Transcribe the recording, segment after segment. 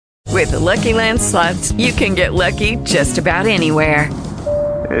With the Lucky Land Slots, you can get lucky just about anywhere.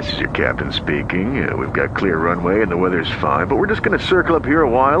 This is your captain speaking. We've got clear runway and the weather's fine, but we're just going to circle up here a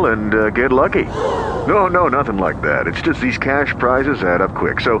while and get lucky. No, nothing like that. It's just these cash prizes add up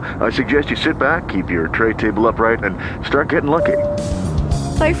quick. So I suggest you sit back, keep your tray table upright, and start getting lucky.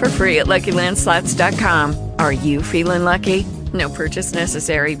 Play for free at LuckyLandSlots.com. Are you feeling lucky? No purchase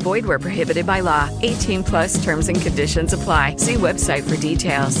necessary. Void where prohibited by law. 18 plus terms and conditions apply. See website for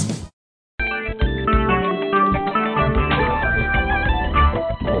details.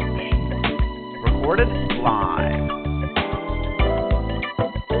 Recorded live.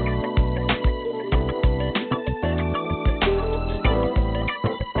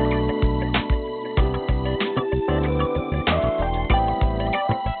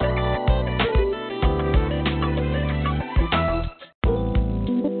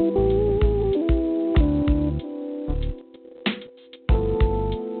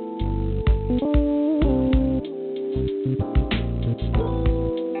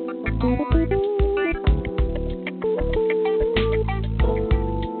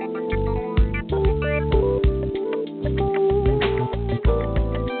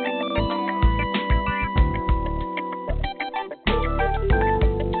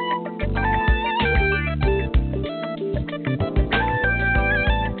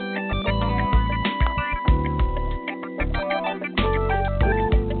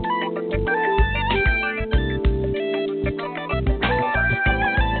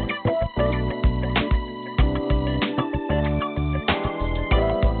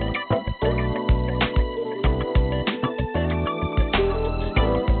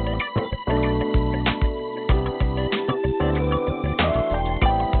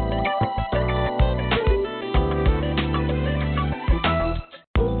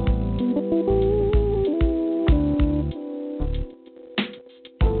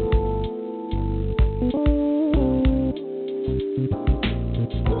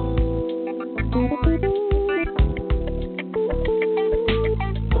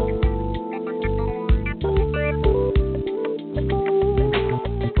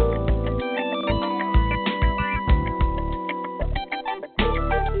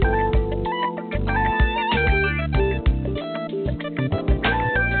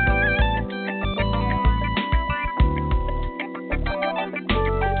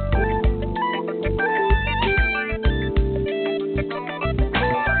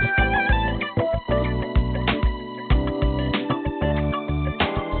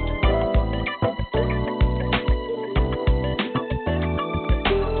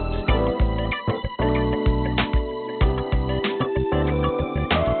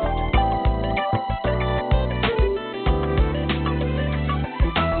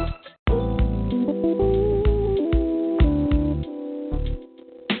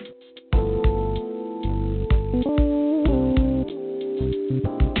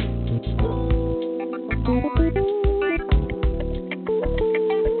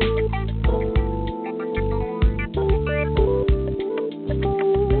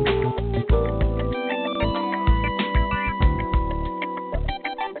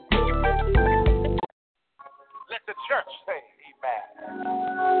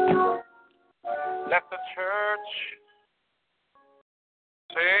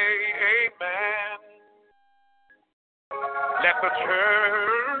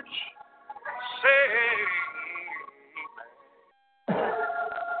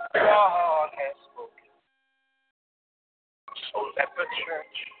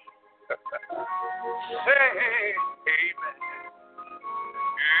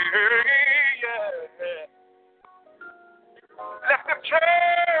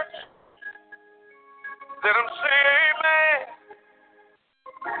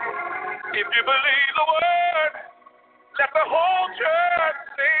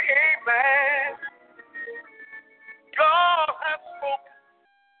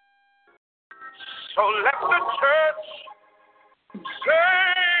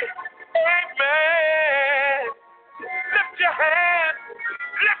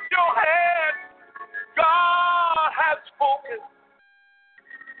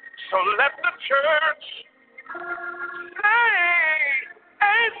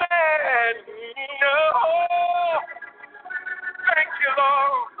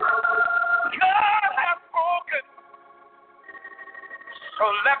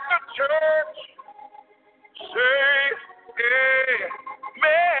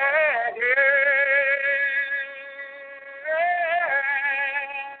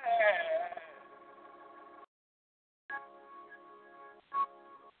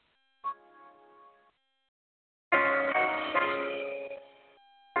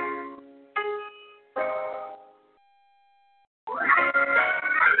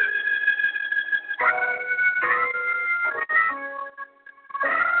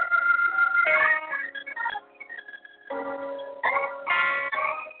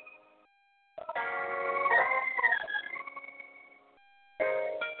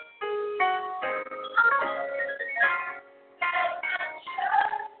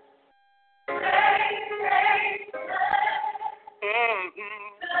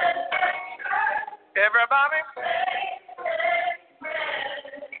 Everybody,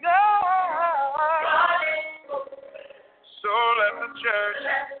 God. So let the church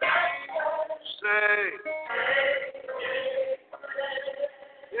say,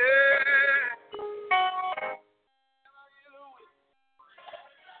 yeah.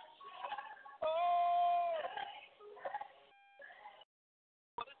 Oh,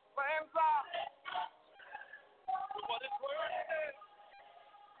 what his plans are, what his word is,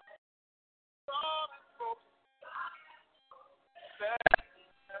 all his folks say,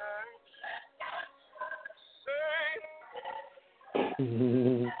 amen.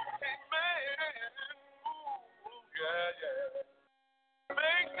 Ooh, yeah, yeah.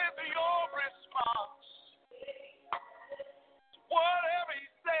 Make this your response to whatever he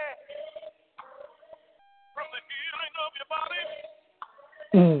said, from the healing of your body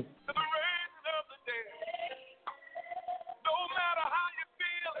to the raising of the dead. No matter how you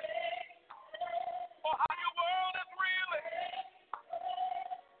feel or how your world is reeling,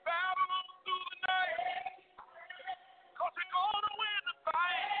 battle on through the night, 'cause you're gonna win the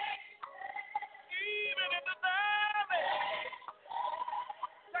fight, even in the valley.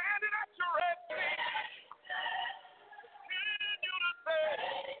 Standing at your red feet, continue to say,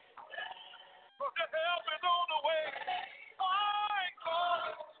 'cause your help is on the way. My God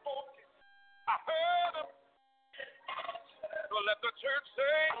is spoken. I heard him. So let the church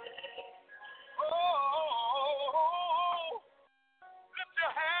say, oh, lift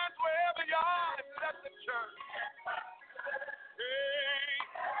your hands wherever you are and let the church say, amen.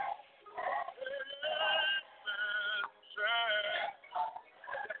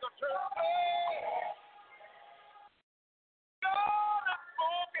 Let the church say, God is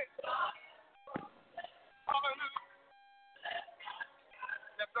spoken. Hallelujah.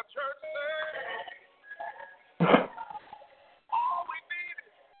 Let the church say, all we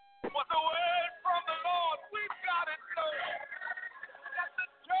needed was a word from the Lord. We've got it, so let the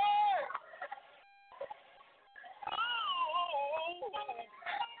church. Oh, let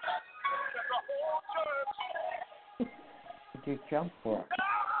the whole church. What did you jump for? God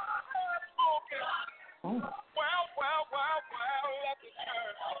has spoken. Oh, Well, let the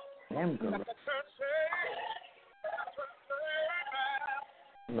church. damn good. Let the church say, let the church say, amen.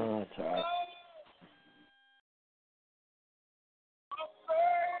 No, that's all right.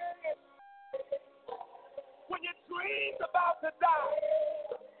 When your dream's about to die,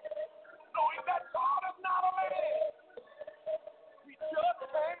 knowing that God is not a man, he just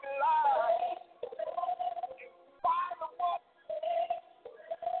can't lie. In spite of what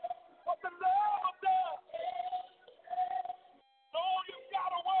the love does, know you've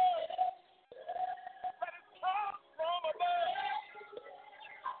got a word that has come from above.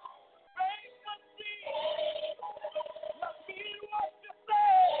 Faith must be what you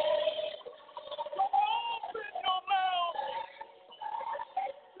say. So open your mouth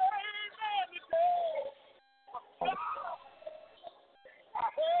and say amen today. God, I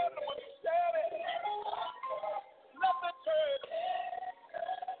heard him when he said it. Let the church.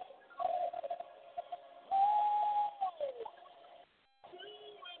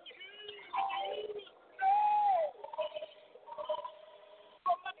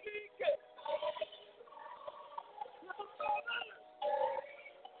 From the deacon to the brothers,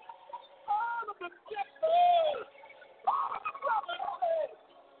 all of the sisters, all of the brothers,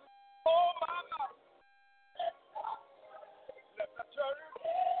 oh my God, let the church.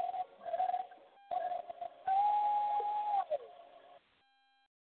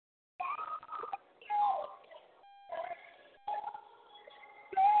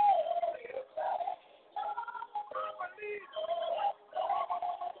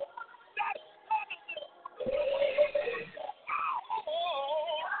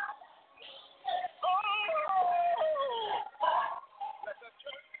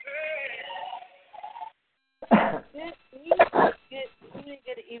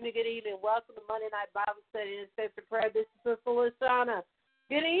 Good evening. Welcome to Monday Night Bible Study and Intercessory Prayer. This is Sister Lashana.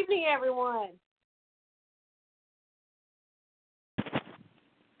 Good evening, everyone.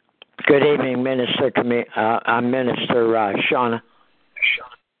 Good evening, Minister Shauna.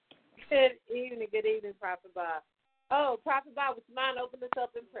 Good evening, Prophet Bob. Oh, Prophet Bob, would you mind opening us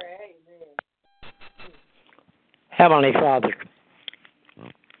up in prayer? Amen. Heavenly Father,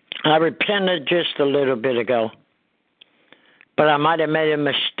 I repented just a little bit ago, but I might have made a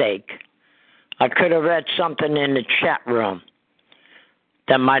mistake. I could have read something in the chat room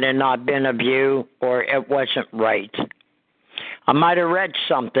that might have not been of you, or it wasn't right. I might have read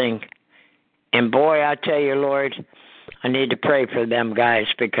something, and boy, I tell you, Lord, I need to pray for them guys,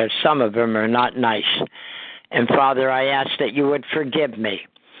 because some of them are not nice. And, Father, I ask that you would forgive me,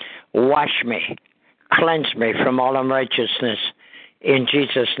 wash me, cleanse me from all unrighteousness. In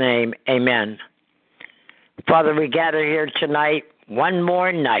Jesus' name, amen. Father, we gather here tonight, one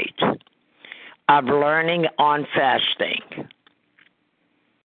more night of learning on fasting.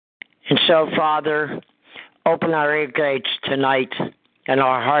 And so, Father, open our ear gates tonight and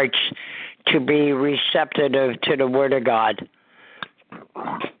our hearts to be receptive to the Word of God.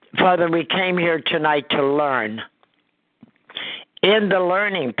 Father, we came here tonight to learn. In the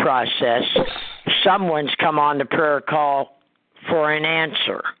learning process, someone's come on the prayer call for an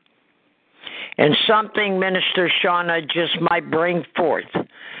answer. And something Minister Shauna just might bring forth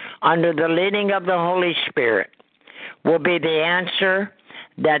under the leading of the Holy Spirit will be the answer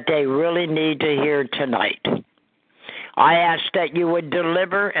that they really need to hear tonight. I ask that you would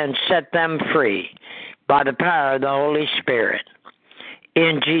deliver and set them free by the power of the Holy Spirit.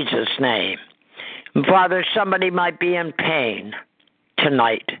 In Jesus' name. And Father, somebody might be in pain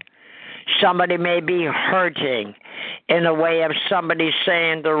tonight. Somebody may be hurting in a way of somebody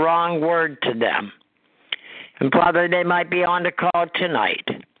saying the wrong word to them. And Father, they might be on the call tonight.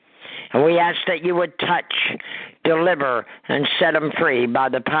 And we ask that you would touch, deliver, and set them free by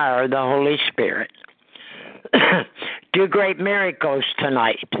the power of the Holy Spirit. Do great miracles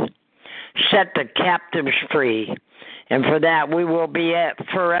tonight. Set the captives free. And for that, we will be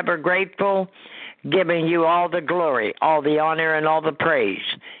forever grateful, giving you all the glory, all the honor, and all the praise.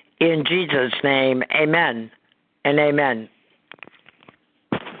 In Jesus' name, amen and amen.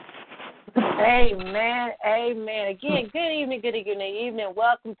 Amen. Amen. Again, good evening.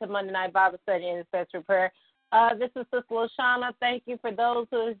 Welcome to Monday Night Bible Study and Intercessory Prayer. This is Sister LaShawna. Thank you for those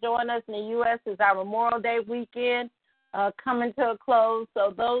who have joined us in the U.S. It's our Memorial Day weekend coming to a close.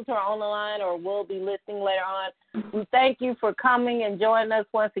 So those who are on the line or will be listening later on, we thank you for coming and joining us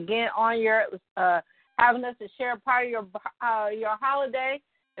once again on your having us to share part of your holiday.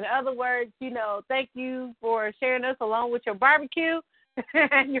 In other words, thank you for sharing us along with your barbecue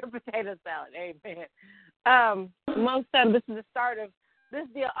and your potato salad. Amen. Amongst them, this is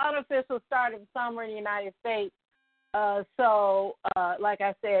the unofficial start of summer in the United States. So, like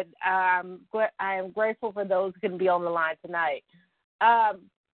I said, I am grateful for those who can be on the line tonight.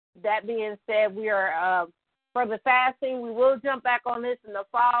 That being said, we are for the fasting. We will jump back on this in the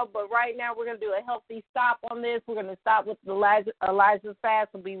fall, but right now we're going to do a healthy stop on this. We're going to stop with the Elijah's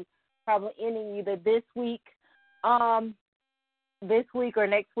fast. We'll be probably ending either this week or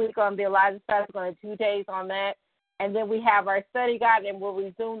next week on the Elijah's fast. We're going to do 2 days on that. And then we have our study guide, and we'll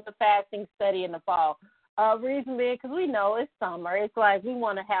resume the fasting study in the fall. Reason being, because we know it's summer. It's like we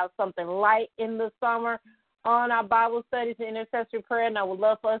want to have something light in the summer on our Bible studies and intercessory prayer, and I would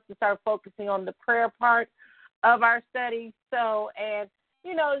love for us to start focusing on the prayer part of our studies. So, and,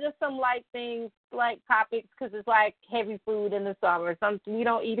 just some light things, light topics, because it's like heavy food in the summer. We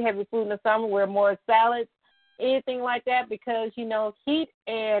don't eat heavy food in the summer. We're more salads, anything like that, because, heat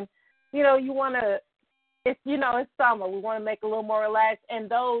and, you want to, it's summer. We want to make it a little more relaxed. And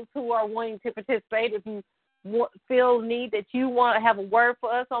those who are wanting to participate, if you feel need that you want to have a word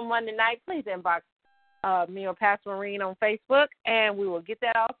for us on Monday night, please inbox me or Pastor Maureen on Facebook, and we will get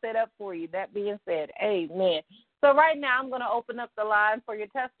that all set up for you. That being said, amen. So right now I'm going to open up the line for your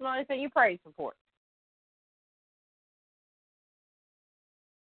testimonies and your praise report.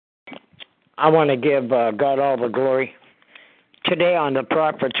 I want to give God all the glory. Today on the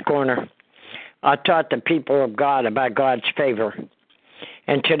Prophet's Corner, I taught the people of God about God's favor.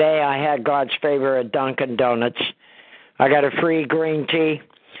 And today I had God's favor at Dunkin' Donuts. I got a free green tea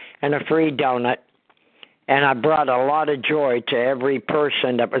and a free donut. And I brought a lot of joy to every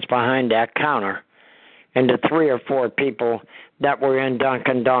person that was behind that counter and the 3 or 4 people that were in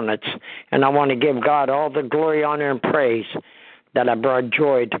Dunkin' Donuts. And I want to give God all the glory, honor, and praise that I brought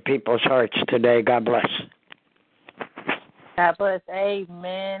joy to people's hearts today. God bless. God bless.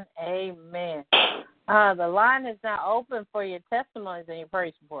 Amen. Amen. The line is now open for your testimonies and your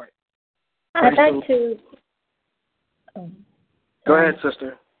praise report. I'd like to. Go ahead,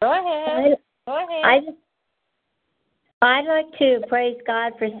 sister. Go ahead. I'd like to praise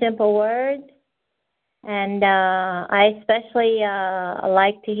God for simple words. And I especially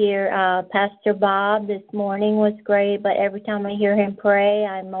like to hear Pastor Bob this morning was great, but every time I hear him pray,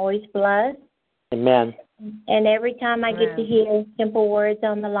 I'm always blessed. Amen. And every time I get to hear simple words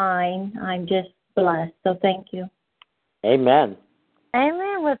on the line, I'm just blessed. So thank you. Amen.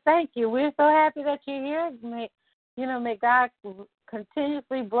 Amen. Well, thank you. We're so happy that you're here. May God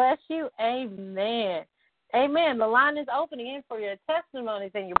continuously bless you. Amen. Amen. The line is open again for your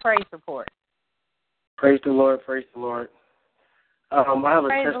testimonies and your praise report. Praise the Lord. Praise the Lord. I have a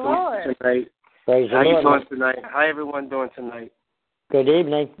testimony tonight. Praise the How you Lord. doing tonight? How everyone doing tonight? Good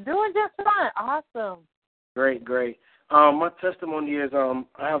evening. Doing just fine. Awesome. Great. My testimony is I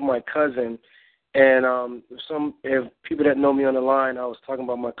have my cousin, and if people that know me on the line, I was talking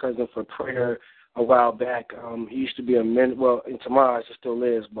about my cousin for prayer a while back. He used to be into my eyes, he still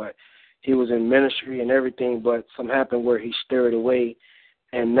is, but he was in ministry and everything, but something happened where he stirred away,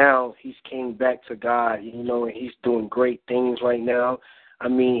 and now he's came back to God, and he's doing great things right now. I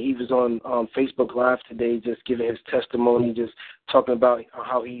mean, he was on Facebook Live today just giving his testimony, just talking about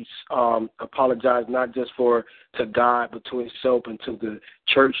how he's apologized not just to God, but to himself and to the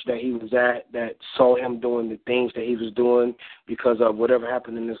church that he was at that saw him doing the things that he was doing because of whatever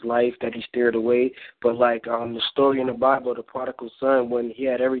happened in his life that he steered away. But like the story in the Bible, the prodigal son, when he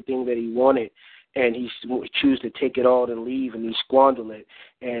had everything that he wanted, and he chose to take it all and leave, and he squandered it.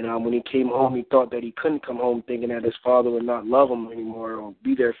 And when he came home, he thought that he couldn't come home, thinking that his father would not love him anymore or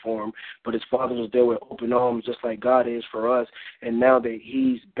be there for him. But his father was there with open arms, just like God is for us. And now that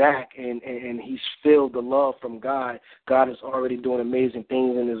he's back and he's filled the love from God, God is already doing amazing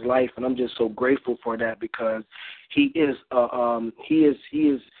things in his life, and I'm just so grateful for that because he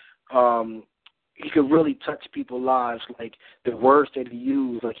could really touch people's lives, like the words that he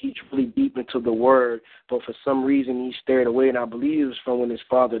used, like he's really deep into the word, but for some reason he stared away, and I believe it was from when his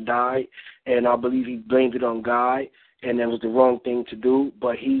father died, and I believe he blamed it on God, and that was the wrong thing to do,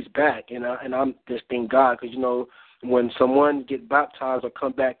 but he's back, and I'm just thank God, because, when someone get baptized or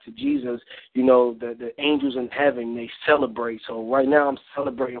come back to Jesus, the angels in heaven, they celebrate. So right now I'm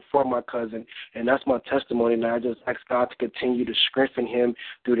celebrating for my cousin, and that's my testimony. And I just ask God to continue to strengthen him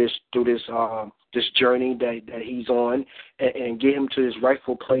through this journey that he's on, and get him to his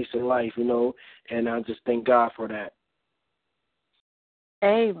rightful place in life, and I just thank God for that.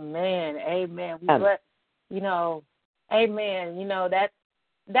 Amen. Amen.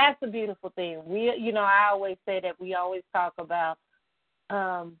 That's a beautiful thing. I always say that we always talk about,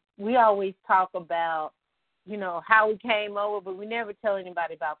 how we came over, but we never tell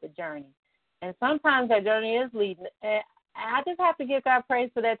anybody about the journey. And sometimes that journey is leading. And I just have to give God praise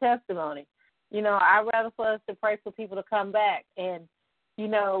for that testimony. I'd rather for us to pray for people to come back and,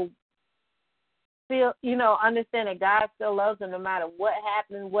 feel, understand that God still loves them no matter what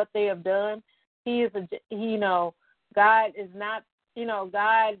happened, what they have done. God is not,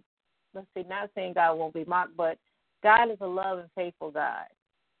 God, not saying God won't be mocked, but God is a love and faithful God.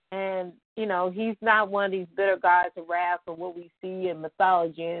 And, he's not one of these bitter gods of wrath or what we see in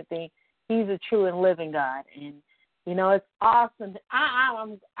mythology or anything. He's a true and living God. And, it's awesome.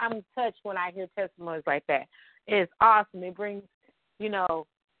 I'm touched when I hear testimonies like that. It's awesome. It brings, to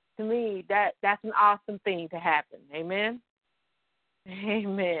me, that's an awesome thing to happen. Amen?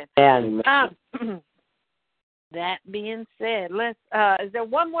 Amen. And that being said, let's. Is there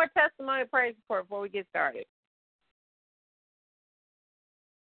one more testimony of praise report before we get started?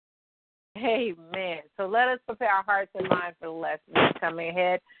 Amen. So let us prepare our hearts and minds for the lesson that's coming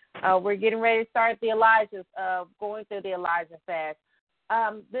ahead. We're getting ready to start going through the Elijah fast.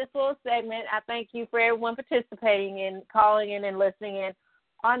 This little segment, I thank you for everyone participating in, calling in and listening in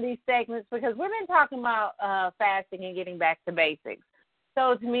on these segments, because we've been talking about fasting and getting back to basics.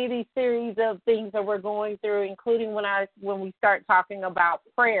 So to me, these series of things that we're going through, including when we start talking about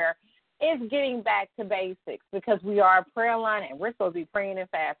prayer, is getting back to basics, because we are a prayer line and we're supposed to be praying and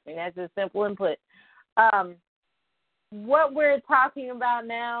fasting. That's a simple input. What we're talking about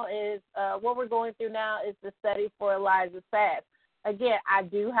now is what we're going through now is the study for Elijah's fast. Again, I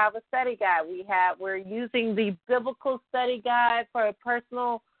do have a study guide. We're using the biblical study guide for a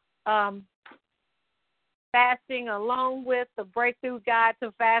personal fasting, along with the Breakthrough Guide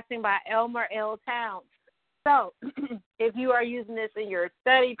to Fasting by Elmer L. Towns. So if you are using this in your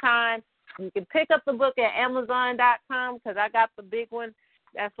study time, you can pick up the book at Amazon.com, because I got the big one.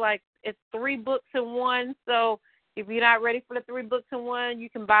 That's it's 3 books in one. So if you're not ready for the 3 books in one, you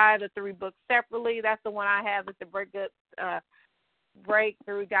can buy the 3 books separately. That's the one I have. It's the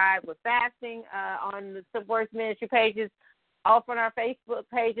Breakthrough Guide with Fasting on the Subverse Ministry pages. Off on our Facebook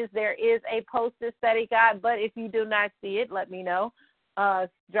pages, there is a posted study guide, but if you do not see it, let me know.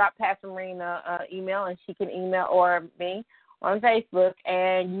 Drop Pastor Marina email, and she can email or me on Facebook,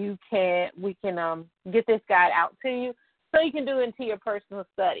 and we can get this guide out to you so you can do it into your personal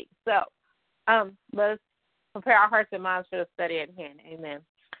study. So let's prepare our hearts and minds for the study at hand. Amen.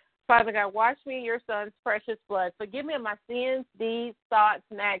 Father God, wash me in your Son's precious blood. Forgive me of my sins, deeds, thoughts,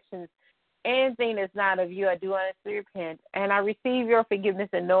 and actions. Anything that's not of you, I do honestly repent, and I receive your forgiveness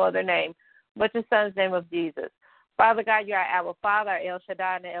in no other name but your Son's name of Jesus. Father God, you are our Father, our El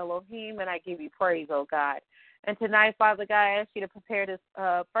Shaddai, and Elohim, and I give you praise, oh God. And tonight, Father God, I ask you to prepare this.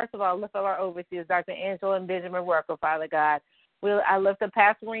 First of all, lift up our overseers, Dr. Angela and Benjamin Rucker, Father God. I lift up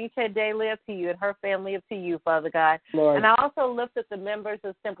Pastor Maureen Ted Daly up to you and her family up to you, Father God. Lord. And I also lift up the members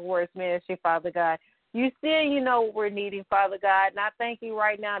of Simple Words Ministry, Father God. You know what we're needing, Father God. And I thank you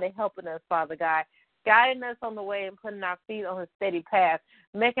right now for helping us, Father God, guiding us on the way and putting our feet on a steady path,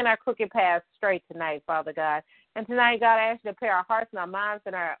 making our crooked path straight tonight, Father God. And tonight, God, I ask you to prepare our hearts and our minds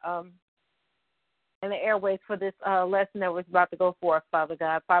and our and the airways for this lesson that was about to go forth, Father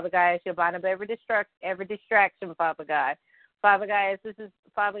God. Father God, I ask you to bind up every distraction, Father God. Father God, this is,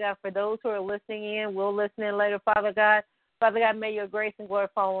 Father God, for those who are listening in, we'll listen in later, Father God. Father God, may your grace and glory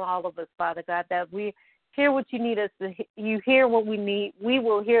fall on all of us, Father God, that we hear what you need us to hear. You hear what we need. We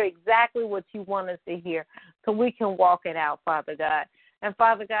will hear exactly what you want us to hear so we can walk it out, Father God. And,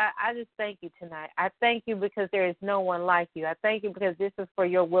 Father God, I just thank you tonight. I thank you because there is no one like you. I thank you because this is for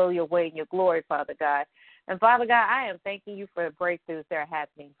your will, your way, and your glory, Father God. And, Father God, I am thanking you for the breakthroughs that are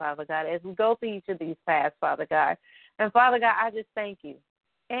happening, Father God, as we go through each of these paths, Father God. And, Father God, I just thank you.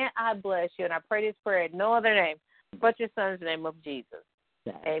 And I bless you. And I pray this prayer in no other name but your Son's name of Jesus.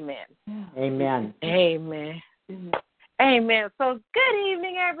 Amen. Amen. Amen. Amen. So, good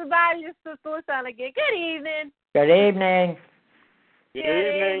evening, everybody. This is Sister LaShawn again. Good evening. Good evening.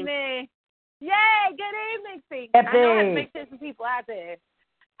 Good evening. Yay, good evening, see. I know I have to make sure some people out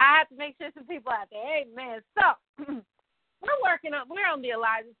there. Amen. So, we're on the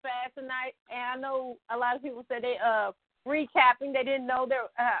Elijah's fast tonight, and I know a lot of people said they recapping. They didn't know they're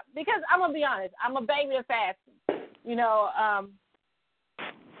because I'm gonna be honest, I'm a baby of fasting. You know,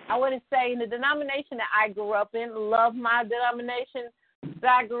 I wouldn't say in the denomination that I grew up in, love my denomination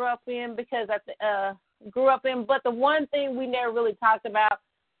that I grew up in because I grew up in. But the one thing we never really talked about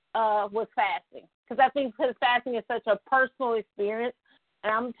was fasting, because I think fasting is such a personal experience,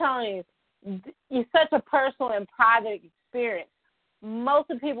 and I'm telling you, it's such a personal and private experience.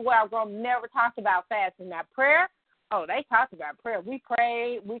 Most of the people where I grew up never talked about fasting. Now, prayer, they talked about prayer. We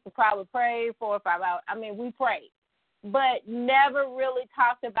prayed. We could probably pray 4 or 5 hours. I mean, we prayed, but never really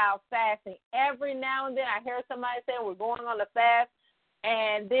talked about fasting. Every now and then I hear somebody say we're going on a fast,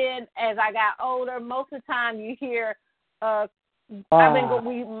 and then as I got older, most of the time you hear, even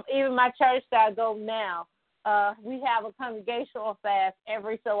my church that I go now, we have a congregational fast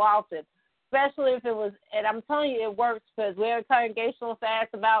every so often, especially if it was, and I'm telling you it works because we have a congregational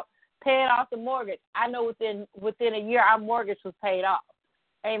fast about paying off the mortgage. I know within a year our mortgage was paid off.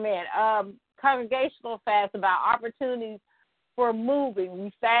 Amen. Congregational fast about opportunities for moving.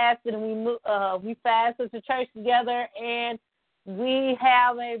 We fast and we fast as a church together, and we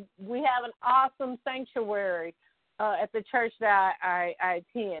have an awesome sanctuary at the church that I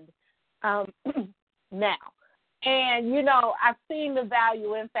attend now. And, you know, I've seen the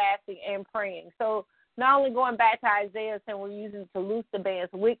value in fasting and praying. So not only going back to Isaiah saying we're using to loose the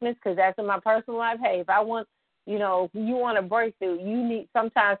band's weakness, because that's in my personal life. Hey, if I want, you want a breakthrough, you need,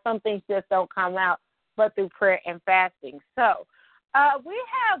 sometimes some things just don't come out but through prayer and fasting. So we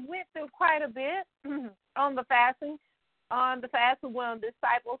have went through quite a bit on the fasting. On the fast, we went on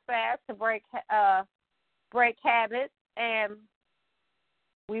disciples fast to break habits, and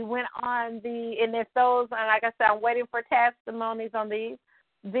we went on and if those, and like I said, I'm waiting for testimonies on these.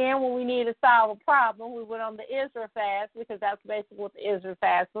 Then when we need to solve a problem, we went on the Israel fast, because that's basically what the Israel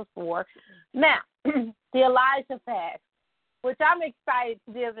fast was for. Now, the Elijah fast, which I'm excited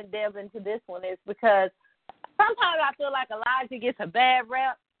to delve into this one, is because sometimes I feel like Elijah gets a bad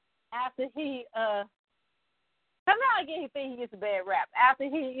rap after he sometimes I think he gets a bad rap after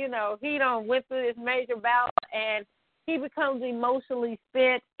he done went through this major battle and he becomes emotionally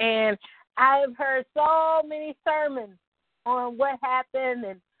spent. And I've heard so many sermons on what happened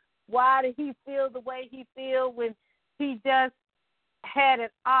and why did he feel the way he feel when he just had an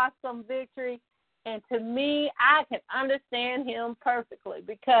awesome victory. And to me, I can understand him perfectly,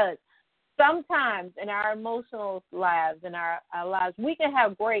 because sometimes in our emotional lives, in our lives, we can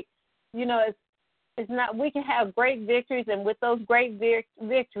have great, we can have great victories, and with those great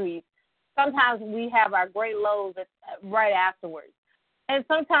victories, sometimes we have our great lows right afterwards. And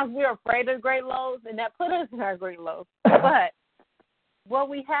sometimes we're afraid of great lows, and that put us in our great lows. But what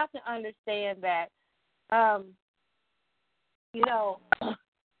we have to understand that,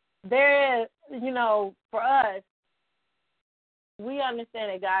 there is, for us, we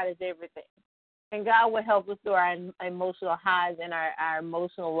understand that God is everything. And God will help us through our emotional highs and our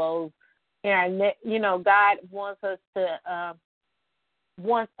emotional lows. And God wants us to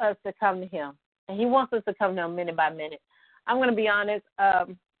come to Him, and He wants us to come to Him minute by minute. I'm going to be honest.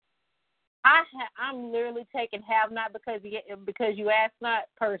 I'm literally taking have not because you asked not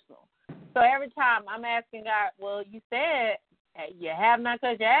personal. So every time I'm asking God, well, you said you have not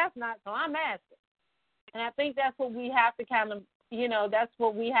because you ask not, so I'm asking. And I think that's what we have to kind of, that's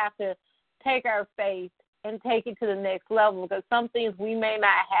what we have to take our faith and take it to the next level, because some things we may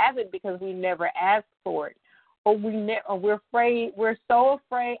not have it because we never asked for it, or we're afraid. We're so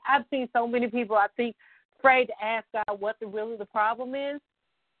afraid. I've seen so many people, I think, afraid to ask God what really the problem is,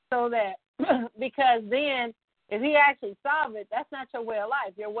 so that because then if he actually solves it, that's not your way of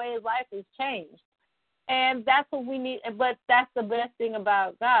life. Your way of life is changed. And that's what we need. But that's the best thing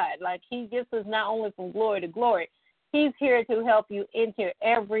about God. Like, he gets us not only from glory to glory, he's here to help you into your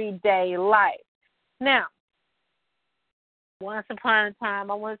everyday life. Now, once upon a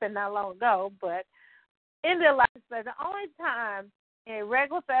time, I wouldn't say not long ago, but in their life, the only time a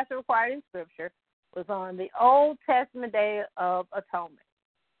regular fast required in Scripture was on the Old Testament Day of Atonement.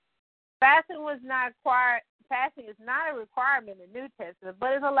 Fasting was not required. Fasting is not a requirement in the New Testament,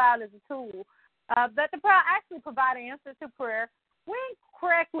 but it's allowed as a tool that the prayer actually provide answers to prayer when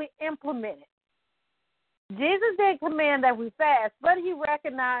correctly implemented. Jesus did command that we fast, but he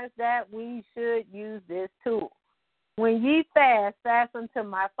recognized that we should use this tool. When ye fast, fast unto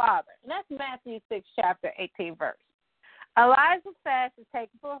my Father. And that's Matthew 6, chapter 18, verse. Elijah's fast is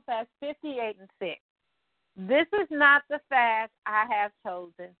taken from fast 58 and 6. This is not the fast I have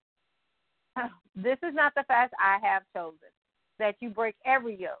chosen. This is not the fast I have chosen, that you break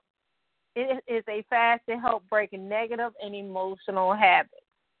every yoke. It is a fast to help break negative and emotional habits.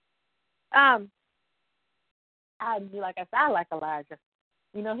 Like I said, I like Elijah.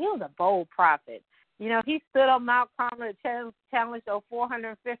 He was a bold prophet. He stood on Mount Carmel to challenge those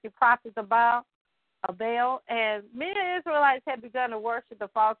 450 prophets of Baal, and many Israelites had begun to worship the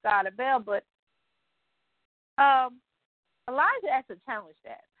false god of Baal, but Elijah actually challenged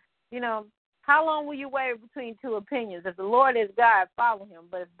that. How long will you waver between two opinions? If the Lord is God, follow him,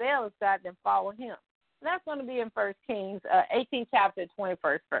 but if Baal is God, then follow him. And that's going to be in 1 Kings 18 chapter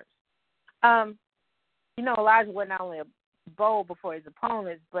 21st verse. Elijah was not only bold before his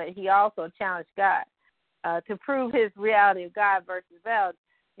opponents, but he also challenged God to prove his reality of God versus Baal.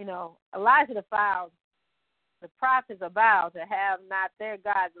 Elijah defiled the prophets of Baal to have not their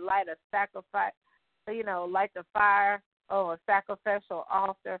gods light a sacrifice, light the fire or a sacrificial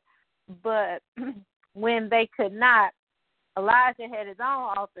altar. But when they could not, Elijah had his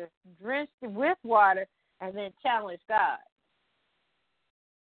own altar drenched with water and then challenged God.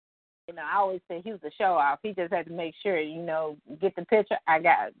 I always say he was a show off. He just had to make sure, get the picture.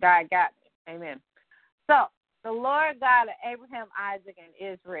 God got me. Amen. So, the Lord God of Abraham, Isaac, and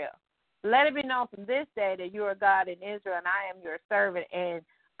Israel. Let it be known from this day that you are God in Israel, and I am your servant, and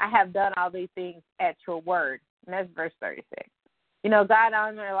I have done all these things at your word. And that's verse 36. God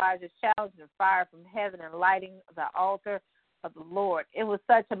honored Elijah's challenge of fire from heaven and lighting the altar of the Lord. It was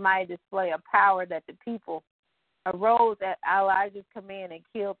such a mighty display of power that the people arose at Elijah's command and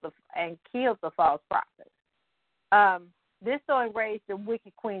killed the false prophets. This story raised the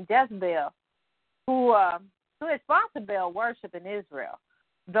wicked Queen Jezebel, who had sponsored Baal worship in Israel,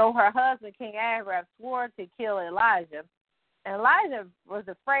 though her husband King Ahab swore to kill Elijah. And Elijah was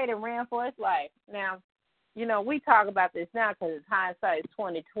afraid and ran for his life. Now, we talk about this now because it's hindsight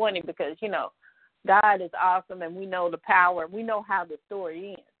 2020, because God is awesome and we know the power. We know how the story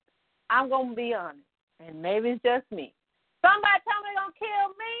ends. I'm gonna be honest. And maybe it's just me. Somebody tell me they're going to kill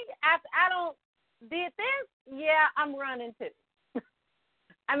me after I don't did this? Yeah, I'm running too.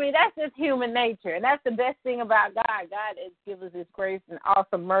 I mean, that's just human nature. And that's the best thing about God. God has given us his grace and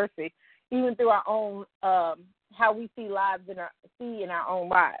awesome mercy, even through our own, how we see lives in our own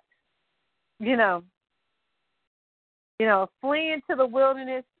lives. Fleeing to the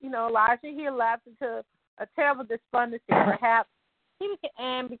wilderness, Elijah here lapsed into a terrible despondency. Perhaps he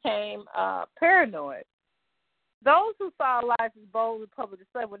became paranoid. Those who saw Elijah's bold and public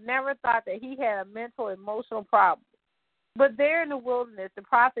display would never thought that he had a mental, emotional problem. But there in the wilderness, the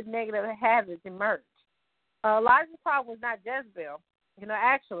prophet's negative habits emerged. Elijah's problem was not Jezebel.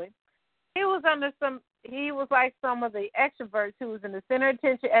 Actually, he was like some of the extroverts who was in the center of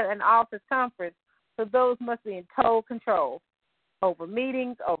attention at an office conference. So those must be in total control over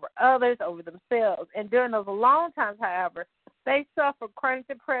meetings, over others, over themselves. And during those long times, however, they suffered chronic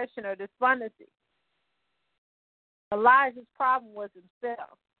depression or despondency. Elijah's problem was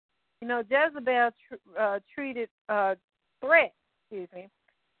himself. Jezebel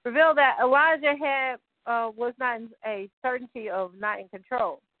revealed that Elijah was not in a certainty of not in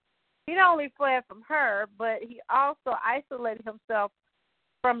control. He not only fled from her, but he also isolated himself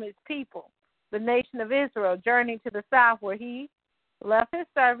from his people, the nation of Israel, journeying to the south, where he left his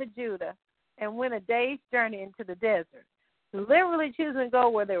servant Judah and went a day's journey into the desert. literally choosing to go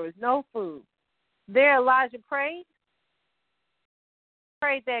where there was no food. There, Elijah prayed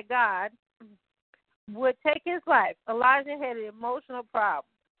that God would take his life. Elijah had an emotional problem.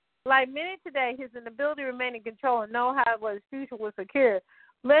 Like many today, his inability to remain in control and know how his future was secure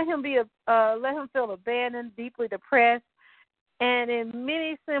let him feel abandoned, deeply depressed, and in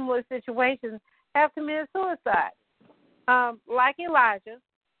many similar situations have committed suicide. Like Elijah,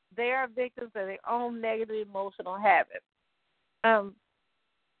 they are victims of their own negative emotional habits. And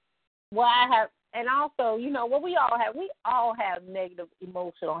also, what we all have negative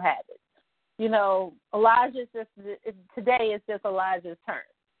emotional habits. Elijah's today is just Elijah's turn.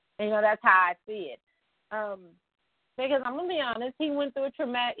 And, that's how I see it. Because I'm going to be honest, he went through a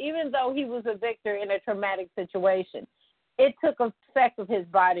traumatic, even though he was a victor in a traumatic situation, it took effect of his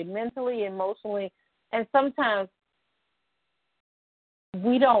body mentally, emotionally, and sometimes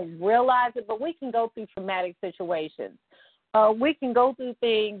we don't realize it, but we can go through traumatic situations. We can go through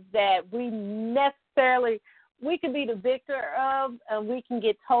things that we can be the victor of, and we can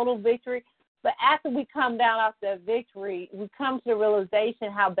get total victory. But after we come down off that victory, we come to the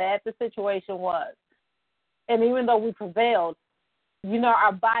realization how bad the situation was. And even though we prevailed,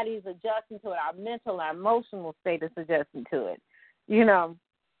 our body's adjusting to it, our mental, our emotional state is adjusting to it. We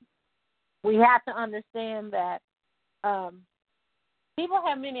have to understand that people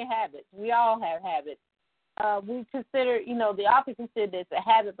have many habits. We all have habits. We consider, the author considered this a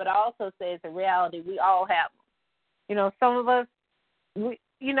habit, but I also say it's a reality. We all have them. Some of us, we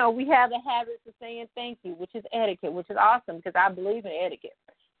have the habits of saying thank you, which is etiquette, which is awesome because I believe in etiquette.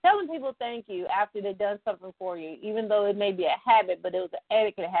 Telling people thank you after they've done something for you, even though it may be a habit, but it was an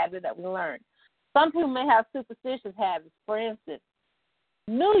etiquette habit that we learned. Some people may have superstitious habits. For instance,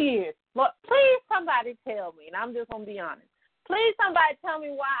 New Year's. Look, please somebody tell me, and I'm just going to be honest. Please somebody tell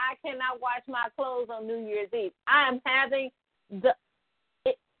me why I cannot wash my clothes on New Year's Eve. I am having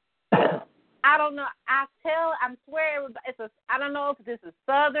I don't know. I swear I don't know if this is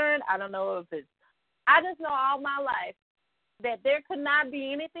Southern. I don't know if it's, I just know all my life that there could not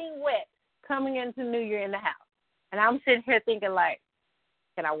be anything wet coming into New Year in the house. And I'm sitting here thinking like,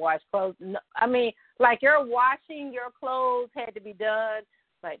 can I wash clothes? No, I mean, like your washing your clothes had to be done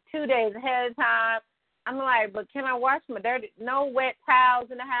like 2 days ahead of time. I'm like, but can I wash my dirty? No wet towels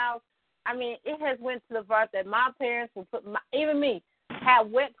in the house. I mean, it has went to the part that my parents would put, even me,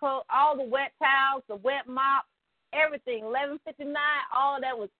 had wet clothes, all the wet towels, the wet mop, everything, 11:59, all of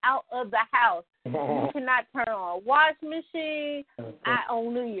that was out of the house. You cannot turn on a wash machine.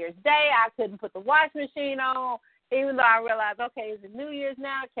 On New Year's Day, I couldn't put the wash machine on, even though I realized, okay, it's New Year's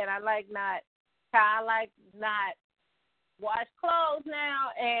now. Can I not wash clothes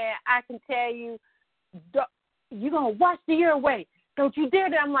now? And I can tell you, you're going to wash the year away. Don't you dare.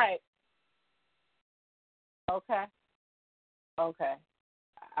 I'm like, okay.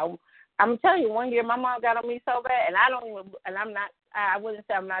 I'm telling you, one year my mom got on me so bad, I wouldn't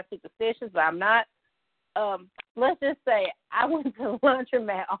say I'm not superstitious, but I'm not. Let's just say I went to the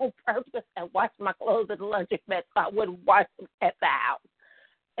laundromat on purpose and washed my clothes at the laundromat so I wouldn't wash them at the house.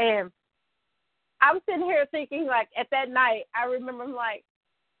 And I'm sitting here thinking, like, at that night, I remember, like,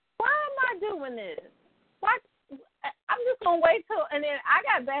 why am I doing this? Why? I'm just going to wait till, and then I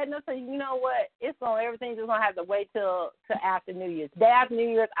got bad enough, so you know what? Everything's just going to have to wait till after New Year's. Day after New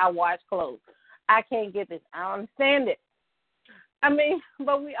Year's, I wash clothes. I can't get this. I don't understand it. I mean,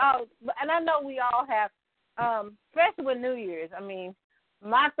 but we all, and I know we all have, especially with New Year's. I mean,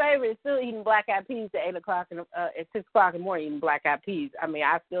 my favorite is still eating black-eyed peas at 6 o'clock in the morning, eating black-eyed peas. I mean,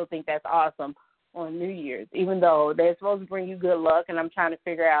 I still think that's awesome on New Year's, even though they're supposed to bring you good luck, and I'm trying to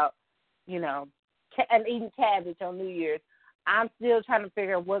figure out, and eating cabbage on New Year's. I'm still trying to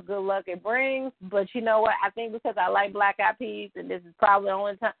figure out what good luck it brings, but you know what? I think because I like black-eyed peas, and this is probably the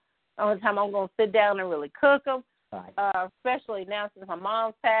only time I'm going to sit down and really cook them, right. Especially now since my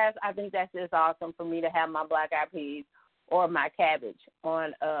mom's passed, I think that's just awesome for me to have my black-eyed peas or my cabbage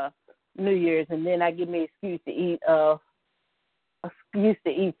on New Year's, and then I give me an excuse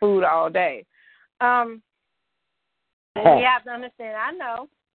to eat food all day. And you have to understand, I know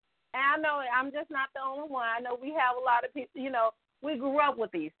I'm just not the only one. I know we have a lot of people, we grew up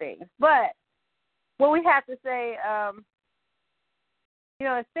with these things. But what we have to say,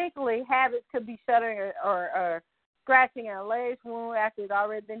 instinctually, habits could be shuddering or scratching a leg wound after it's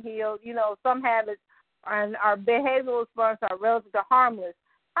already been healed. Some habits and our behavioral response are relatively harmless.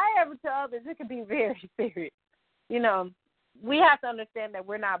 However, to others, it can be very serious. We have to understand that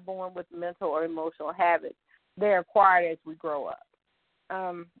we're not born with mental or emotional habits. They're acquired as we grow up.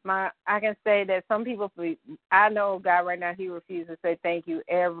 I can say that some people, I know a guy right now, he refuses to say thank you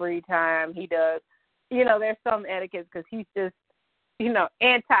every time he does there's some etiquette because he's just,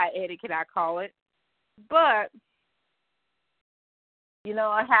 anti-etiquette, I call it. But,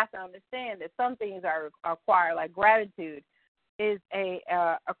 I have to understand that some things are acquired, like gratitude is a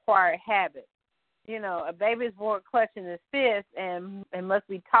acquired habit. A baby is born clutching his fist and must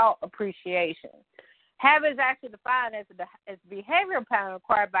be taught appreciation. Habit is actually defined as a behavioral pattern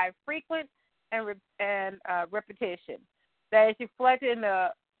acquired by frequent and repetition that is reflected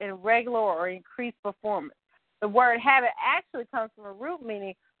in regular or increased performance. The word habit actually comes from a root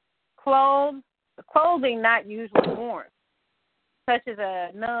meaning clothing not usually worn, such as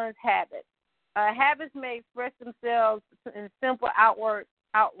a nun's habit. Habits may express themselves in simple outward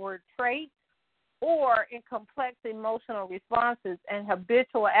traits or in complex emotional responses and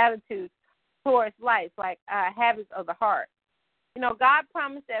habitual attitudes towards life, like habits of the heart. God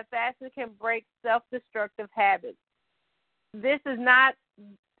promised that fasting can break self-destructive habits. Is this not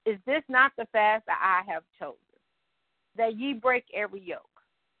the fast that I have chosen? That ye break every yoke.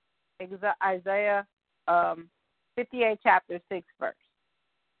 Isaiah 58, chapter 6, verse.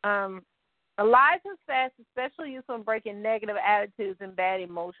 Elijah's fast is especially useful in breaking negative attitudes and bad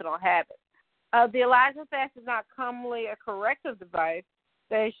emotional habits. The Elijah fast is not commonly a corrective device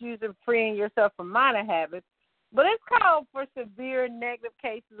that is used in freeing yourself from minor habits, but it's called for severe negative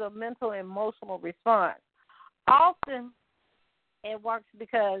cases of mental and emotional response. Often, it works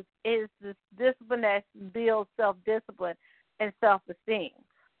because it is this discipline that builds self-discipline and self-esteem.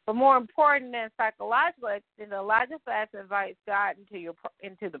 But more important than psychological action, the Elijah fast invites God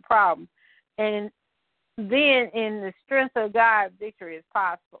into the problem, and then in the strength of God, victory is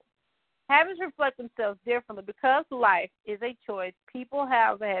possible. Habits reflect themselves differently because life is a choice. People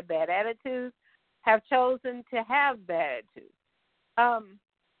have had bad attitudes, have chosen to have bad attitudes.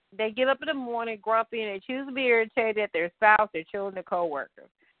 They get up in the morning grumpy and they choose to be irritated at their spouse, their children, their co-workers.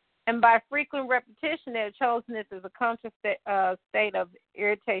 And by frequent repetition, they have chosen this as a conscious state of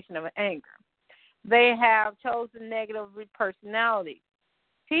irritation and anger. They have chosen negative personalities.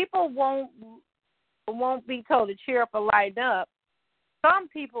 People won't be told to cheer up or lighten up.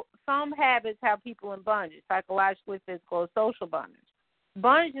 Some habits have people in bondage, psychologically, physical, or social bondage.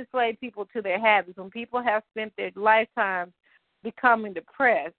 Bondage enslaves people to their habits. When people have spent their lifetime becoming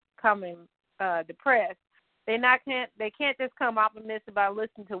depressed, they can't just come optimistic by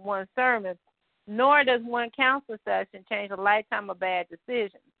listening to one sermon, nor does one counseling session change a lifetime of bad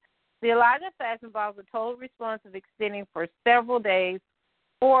decisions. The Elijah fast involves a total response of extending for several days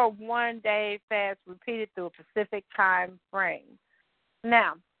or a one-day fast repeated through a specific time frame.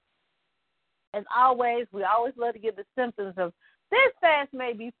 Now, as always, we always love to give the symptoms of this fast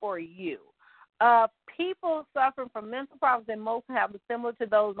may be for you. People suffering from mental problems and emotional habits similar to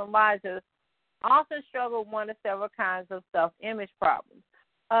those in Elijah often struggle with one of several kinds of self-image problems.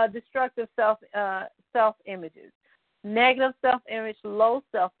 Destructive self-images, negative self-image, low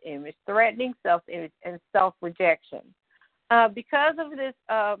self-image, threatening self-image, and self-rejection. Because of this,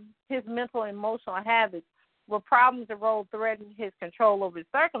 his mental and emotional habits, where problems arose threatening his control over his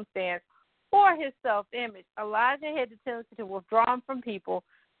circumstance or his self-image, Elijah had the tendency to withdraw from people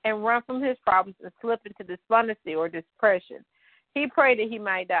and run from his problems and slip into despondency or depression. He prayed that he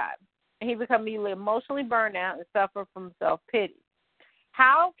might die, and he became either emotionally burned out and suffer from self-pity.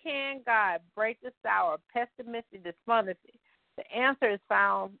 How can God break the sour, pessimistic despondency? The answer is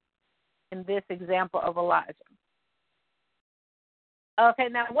found in this example of Elijah. Okay,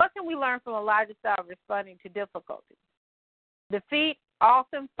 now what can we learn from Elijah's style of responding to difficulty? Defeat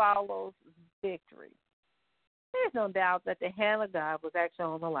often follows victory. There's no doubt that the hand of God was actually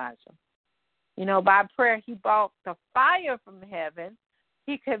on Elijah. By prayer, he brought the fire from heaven.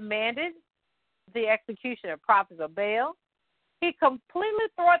 He commanded the execution of prophets of Baal. He completely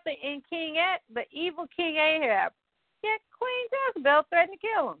thwarted the evil King Ahab. Yet Queen Jezebel threatened to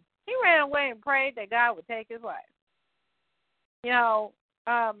kill him. He ran away and prayed that God would take his life.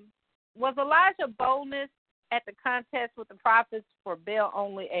 Was Elijah's boldness at the contest with the prophets for Baal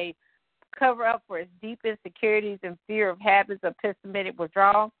only a cover-up for his deep insecurities and fear of habits of pessimistic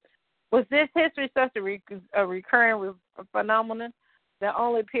withdrawal? Was this history such a recurring phenomenon that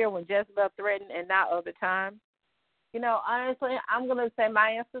only appeared when Jezebel threatened and not other times? Honestly, I'm going to say my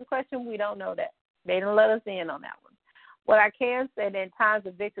answer to the question, we don't know that. They didn't let us in on that one. What I can say that in times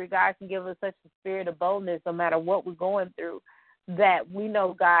of victory, God can give us such a spirit of boldness no matter what we're going through, that we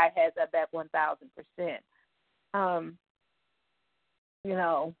know God has that back 1,000%.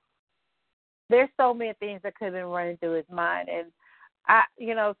 There's so many things that could have been running through his mind. And,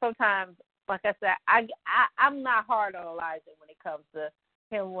 sometimes, like I said, I'm not hard on Elijah when it comes to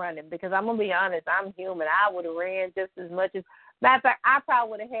him running, because I'm going to be honest, I'm human. I would have ran just as much as, Matter of fact, I probably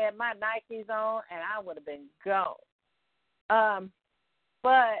would have had my Nikes on and I would have been gone.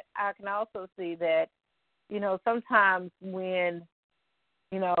 But I can also see that, sometimes when,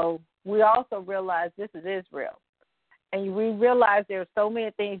 we also realize this is Israel. And we realize there are so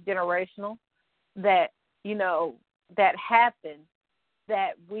many things generational that, that happen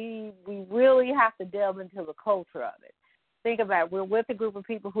that we really have to delve into the culture of it. Think about it. We're with a group of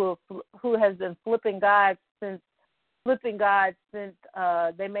people who has been flipping God since they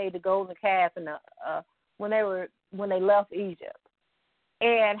made the golden calf and when they left Egypt.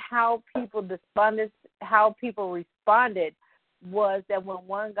 And how people responded was that when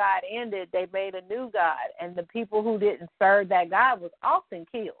one God ended, they made a new God, and the people who didn't serve that God was often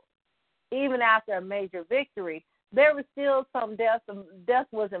killed. Even after a major victory, there was still some death. Some death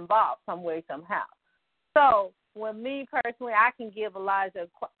was involved some way, somehow. So, when me personally, I can give Elijah.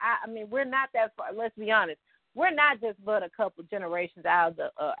 We're not that far. Let's be honest. We're not just but a couple generations out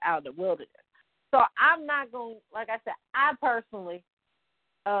of the wilderness. So I'm not going. Like I said, I personally.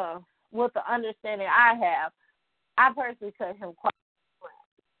 With the understanding I have, I personally cut him quite short.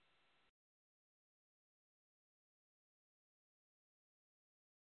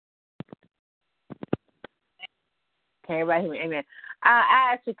 Can everybody hear me? Amen.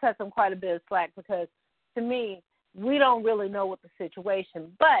 I actually cut him quite a bit of slack because, to me, we don't really know what the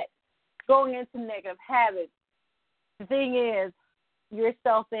situation. But going into negative habits, the thing is, your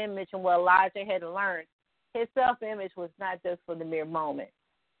self-image and what Elijah had to learn, his self-image was not just for the mere moment.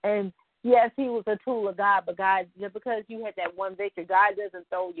 And yes, he was a tool of God, but God, because you had that one victory, God doesn't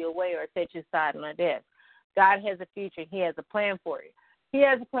throw you away or set you aside on a desk. God has a future. He has a plan for you. He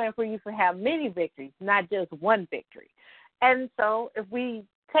has a plan for you to have many victories, not just one victory. And so if we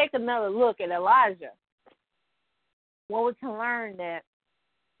take another look at Elijah, well, we can learn that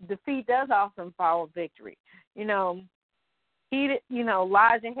defeat does often follow victory. Elijah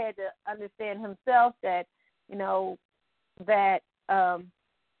had to understand himself that,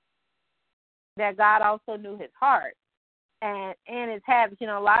 that God also knew his heart and his habits.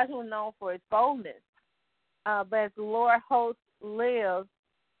 Elijah was known for his boldness. But as the Lord host lives,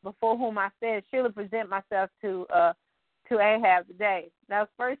 before whom I said, surely present myself to Ahab today.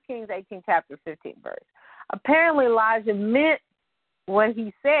 That's 1 Kings 18, chapter 15 verse. Apparently Elijah meant what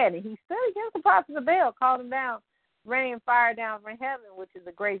he said, and he stood against the prophets of Baal, called them down, raining fire down from heaven, which is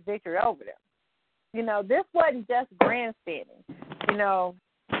a great victory over them. This wasn't just grandstanding,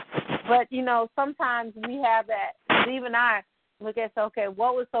 But, sometimes we have that. Even I look at, okay,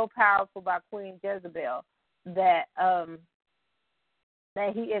 what was so powerful about Queen Jezebel that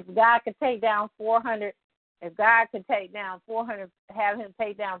if God could take down 400, have him take down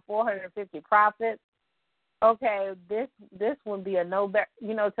 450 prophets, okay, this would be a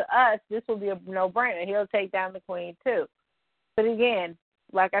no-brainer. To us, this would be a no-brainer. He'll take down the queen too. But again,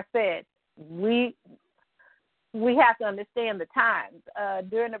 like I said, we have to understand the times.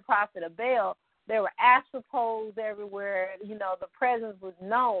 During the prophet of Baal, there were astral poles everywhere. The presence was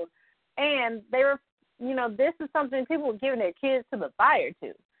known. And they were, this is something people were giving their kids to the fire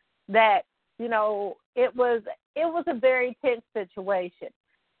to. That, it was a very tense situation.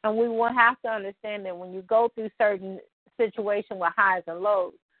 And we will have to understand that when you go through certain situations with highs and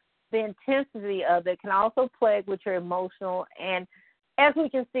lows, the intensity of it can also plague with your emotional, and as we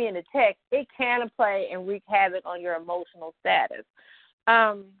can see in the text, it can play and wreak havoc on your emotional status.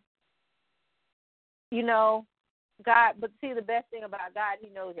 God, but see, the best thing about God, He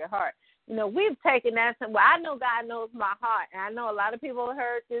knows your heart. We've taken that. Well, I know God knows my heart, and I know a lot of people have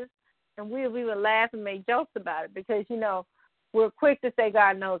heard this, and we've even laughed and made jokes about it because, we're quick to say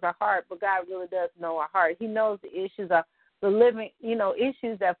God knows our heart, but God really does know our heart. He knows the issues of the living,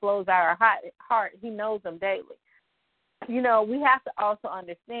 issues that flows out of our heart. He knows them daily. We have to also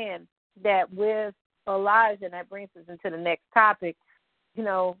understand that with Elijah, and that brings us into the next topic,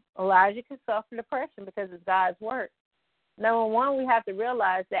 Elijah can suffer depression because it's God's work. Number one, we have to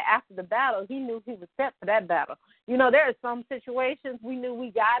realize that after the battle, he knew he was set for that battle. There are some situations we knew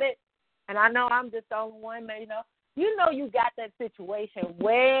we got it, and I know I'm just the only one, but, you got that situation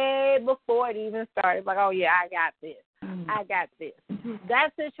way before it even started. Like, oh, yeah, I got this. I got this.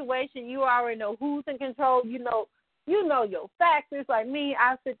 That situation, you already know who's in control. You know your factors. Like me,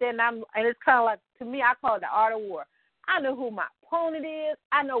 I sit there and it's kind of like, to me, I call it the art of war. I know who my opponent is.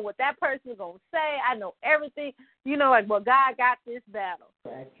 I know what that person is going to say. I know everything. God got this battle.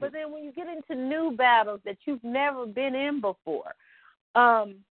 But then when you get into new battles that you've never been in before,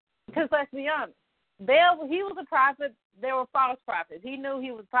 because let's be honest, Baal, he was a prophet. There were false prophets. He knew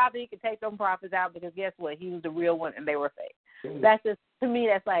he was a prophet. He could take them prophets out because guess what? He was the real one and they were fake. That's just, to me,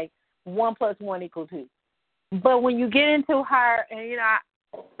 that's like 1 + 1 = 2. But when you get into higher, and,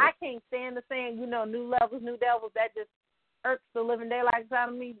 I can't stand the saying, new levels, new devils. That just irks the living daylights out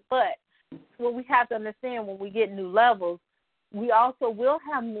of me. But what we have to understand, when we get new levels, we also will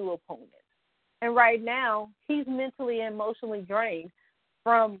have new opponents. And right now, he's mentally and emotionally drained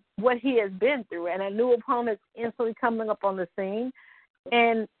from what he has been through. And a new opponent's instantly coming up on the scene.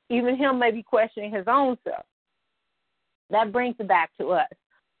 And even him may be questioning his own self. That brings it back to us.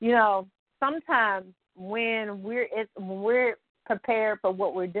 Sometimes when we're prepared for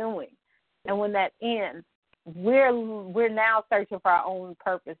what we're doing, and when that ends, we're now searching for our own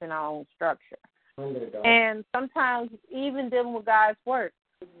purpose and our own structure. And sometimes even dealing with God's work,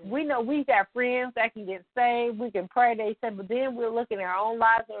 we know we've got friends that can get saved, we can pray, they said, but then we're looking at our own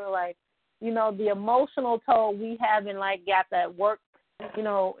lives and we're like, the emotional toll we haven't got that work, in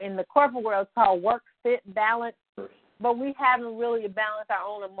the corporate world it's called work, fit, balance, but we haven't really balanced our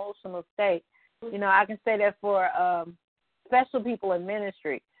own emotional state. I can say that for special people in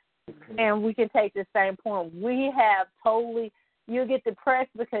ministry. And we can take the same point. We have you get depressed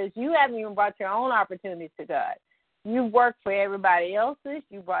because you haven't even brought your own opportunities to God. You worked for everybody else's,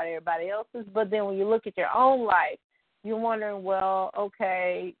 you brought everybody else's, but then when you look at your own life, you're wondering, well,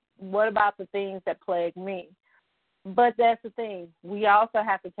 okay, what about the things that plague me? But that's the thing. We also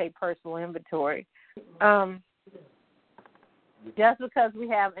have to take personal inventory. Just because we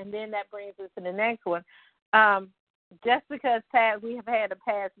have, and then that brings us to the next one, just because we have had a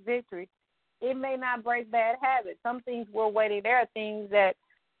past victory, it may not break bad habits. Some things we're waiting. There are things that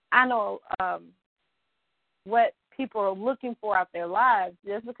I know what people are looking for out their lives.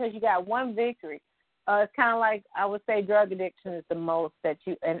 Just because you got one victory, it's kind of like, I would say drug addiction is the most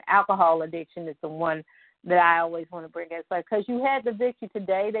and alcohol addiction is the one that I always want to bring. It's like, because you had the victory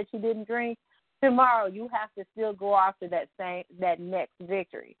today that you didn't drink, tomorrow you have to still go after that next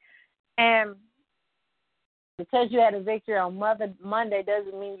victory. And because you had a victory on Monday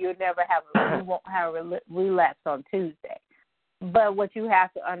doesn't mean you won't have a relapse on Tuesday. But what you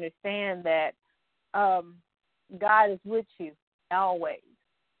have to understand that God is with you always,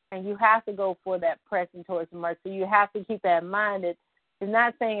 and you have to go for that pressing towards mercy. You have to keep that in mind. It's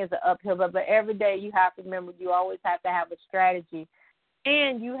not saying it's an uphill, but every day you have to remember you always have to have a strategy,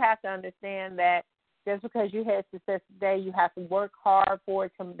 and you have to understand that just because you had success today, you have to work hard for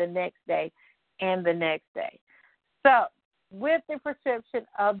it to the next day and the next day. So, with the prescription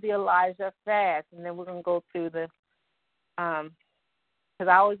of the Elijah fast, and then we're going to go through because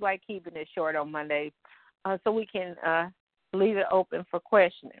I always like keeping it short on Monday, so we can leave it open for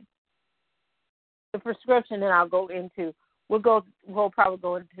questioning. The prescription, then I'll go into. We'll probably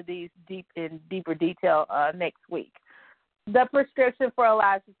go into these deeper detail next week. The prescription for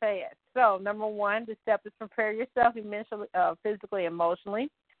Elijah fast. So, number one, the step is prepare yourself mentally, physically, emotionally.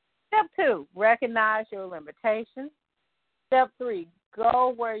 Step 2, recognize your limitations. Step 3,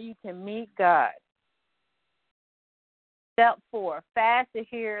 go where you can meet God. Step 4, fast to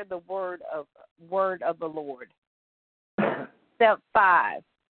hear the word of the Lord. Step 5,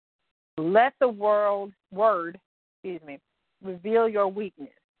 let the word reveal your weakness.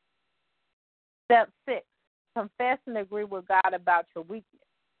 Step 6, confess and agree with God about your weakness.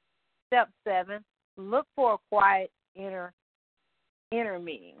 Step 7, look for a quiet inner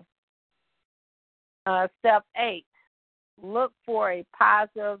meeting. Step 8, look for a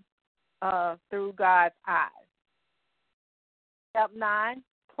positive through God's eyes. Step 9,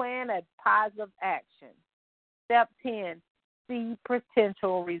 plan a positive action. Step 10, see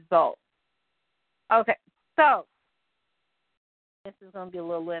potential results. Okay, so this is going to be a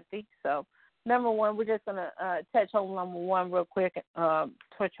little lengthy. So, number one, we're just going to touch on number one real quick.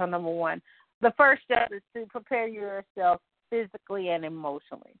 Touch on number one. The first step is to prepare yourself physically and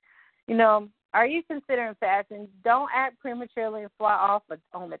emotionally. Are you considering fasting? Don't act prematurely and fly off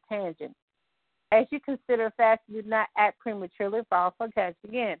on a tangent. As you consider fasting, do not act prematurely and fly off on a tangent.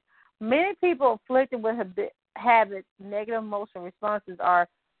 Again, many people afflicted with habits, negative emotional responses are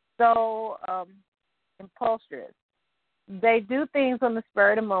so impulsive. They do things on the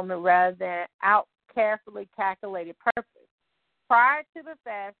spur of the moment rather than out carefully calculated purpose. Prior to the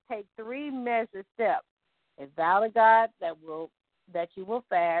fast, take 3 measured steps. Vow to God that you will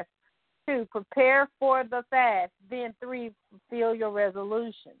fast. 2, prepare for the fast. Then 3, fulfill your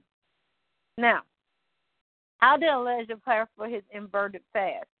resolution. Now, how did Elijah prepare for his inverted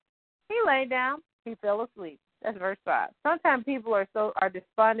fast? He lay down. He fell asleep. That's verse 5. Sometimes people are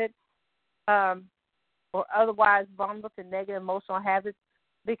despondent or otherwise vulnerable to negative emotional habits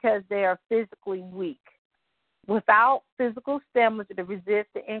because they are physically weak. Without physical stamina to resist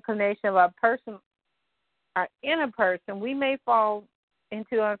the inclination of our inner person, we may fall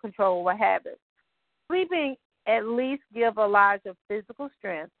into uncontrollable habits. sleeping at least give Elijah physical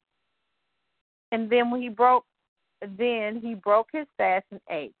strength. And then he broke his fast and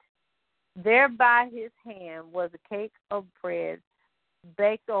ate. There by his hand was a cake of bread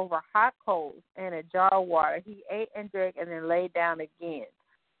baked over hot coals and a jar of water. He ate and drank and then lay down again.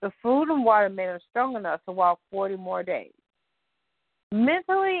 The food and water made him strong enough to walk 40 more days.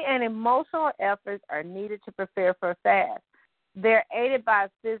 Mentally and emotional efforts are needed to prepare for a fast. They're aided by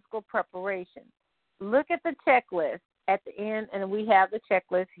physical preparation. Look at the checklist at the end, and we have the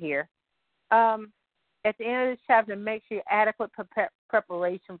checklist here. At the end of this chapter, make sure adequate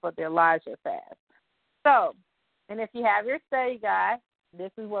preparation for the Elijah fast. So, and if you have your study guide,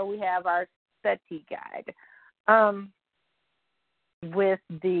 this is where we have our study guide with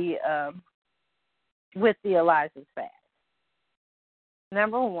the Elijah's fast.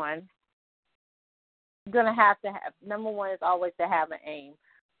 Number one is always to have an aim.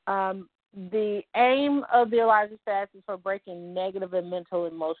 The aim of the Elijah fast is for breaking negative and mental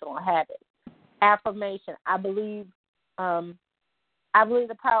emotional habits. Affirmation. I believe the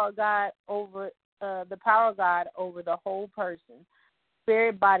power of God over the whole person,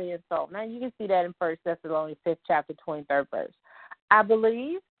 spirit, body, and soul. Now you can see that in 1 Thessalonians 5th chapter 23rd verse. I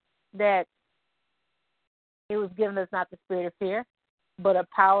believe that it was given us not the spirit of fear, but a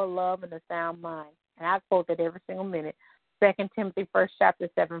power, love, and a sound mind. And I quote that every single minute. 2 Timothy 1st chapter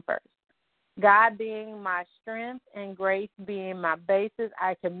 7th verse. God being my strength and grace being my basis,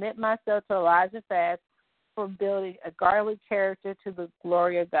 I commit myself to Elijah fast for building a godly character to the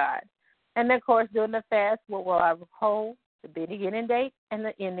glory of God. And, of course, during the fast, what will I withhold? The beginning date and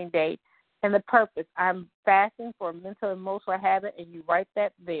the ending date and the purpose. I'm fasting for a mental and emotional habit, and you write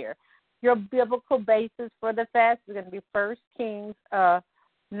that there. Your biblical basis for the fast is going to be 1 Kings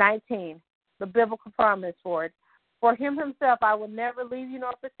 19, the biblical promise for it. For him himself, I will never leave you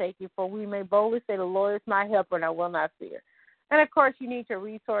nor forsake you, for we may boldly say, the Lord is my helper, and I will not fear. And, of course, you need your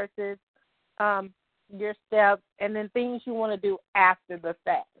resources, your steps, and then things you want to do after the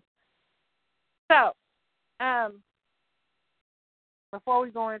fast. So, before we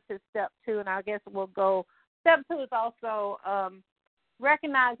go into step 2, and I guess we'll go, step 2 is also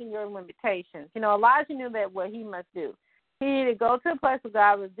recognizing your limitations. You know, Elijah knew that what he must do. He needed to go to a place where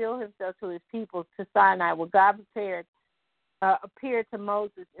God revealed himself to his people, to Sinai, where God appeared to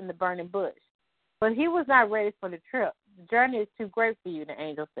Moses in the burning bush. But he was not ready for the trip. The journey is too great for you, the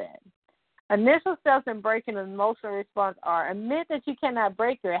angel said. Initial steps in breaking an emotional response are admit that you cannot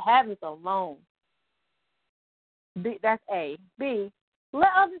break your habits alone. B, that's A. B, let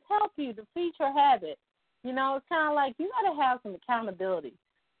others help you defeat your habit. You know, it's kind of like you got to have some accountability.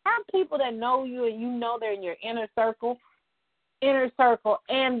 Have people that know you and you know they're in your inner circle,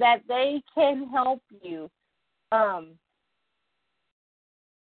 and that they can help you.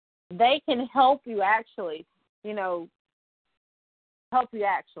 They can help you actually,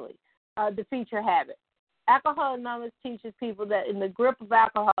 defeat your habit. Alcohol Anonymous teaches people that in the grip of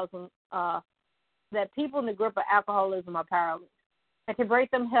alcoholism, that people in the grip of alcoholism are powerless. And to break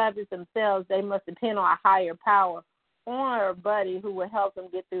them habits themselves, they must depend on a higher power or a buddy who will help them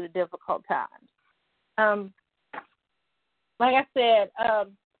get through the difficult times. Like I said,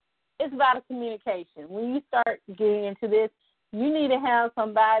 it's about a communication. When you start getting into this, you need to have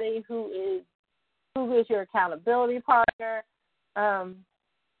somebody who is your accountability partner, and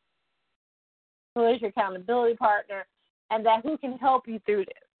that who can help you through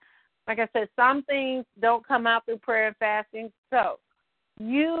this. Like I said, some things don't come out through prayer and fasting. So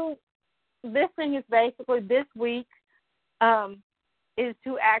this thing is basically this week is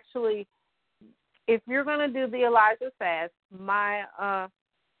to actually, if you're going to do the Elijah fast, my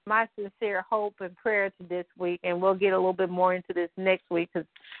sincere hope and prayer to this week, and we'll get a little bit more into this next week because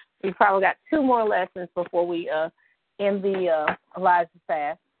we probably got 2 more lessons before we end the Elijah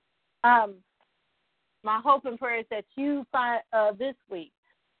fast. My hope and prayer is that you find this week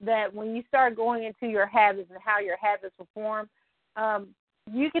that when you start going into your habits and how your habits will form,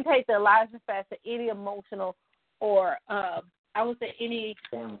 you can take the Elijah fast to any emotional or I would say any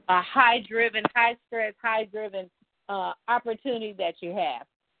high-stress, high-driven opportunity that you have.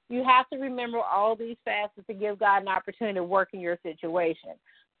 You have to remember all these fasts to give God an opportunity to work in your situation.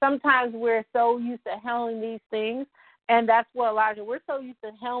 Sometimes we're so used to handling these things, and that's what Elijah, we're so used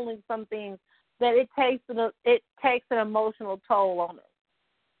to handling some things that it takes an emotional toll on us.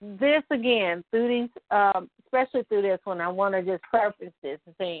 This, again, through these, especially through this one, I want to just preface this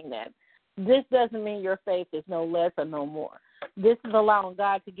saying that this doesn't mean your faith is no less or no more. This is allowing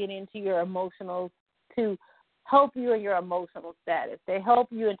God to get into your emotionals, to help you in your emotional status, to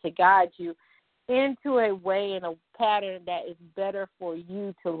help you and to guide you into a way and a pattern that is better for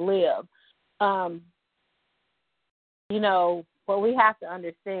you to live. But we have to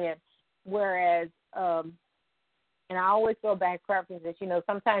understand, whereas, and I always go back preferences,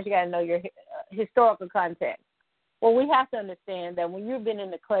 sometimes you got to know your historical context. Well, we have to understand that when you've been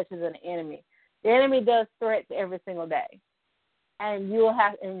in the clutches of the enemy does threats every single day. And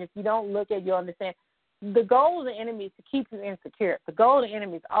if you don't look at, you understand, the goal of the enemy is to keep you insecure. The goal of the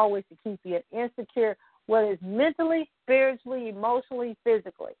enemy is always to keep you insecure, whether it's mentally, spiritually, emotionally,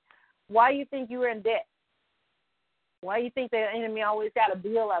 physically. Why do you think you were in debt? Why do you think the enemy always got a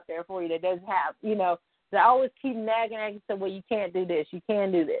bill out there for you that doesn't have, they always keep nagging at you and say, well, you can't do this, you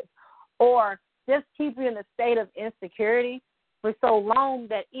can't do this. Or just keep you in a state of insecurity for so long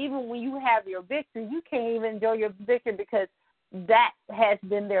that even when you have your victory, you can't even enjoy your victory because that has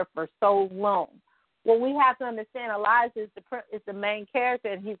been there for so long. Well, we have to understand Elijah is the main character,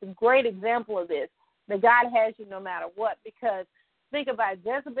 and he's a great example of this, that God has you no matter what. Because think about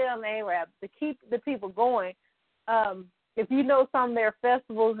Jezebel and Arab, to keep the people going. If you know some of their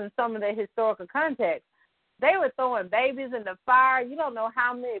festivals and some of their historical context, they were throwing babies in the fire. You don't know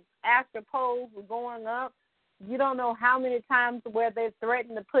how many after poles were going up. You don't know how many times where they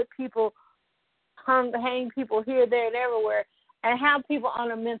threatened to put people, hang people here, there, and everywhere, and have people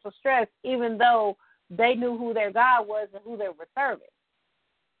under mental stress, even though they knew who their God was and who they were serving.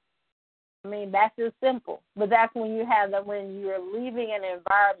 I mean, that's just simple. But that's when you have that, when you're leaving an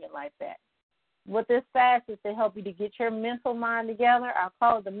environment like that. What this fast is to help you to get your mental mind together. I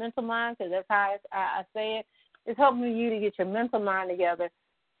call it the mental mind because that's how I say it. It's helping you to get your mental mind together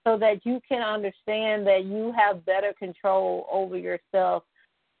so that you can understand that you have better control over yourself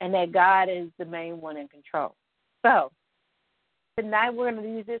and that God is the main one in control. So tonight we're going to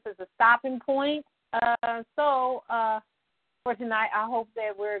use this as a stopping point. For tonight, I hope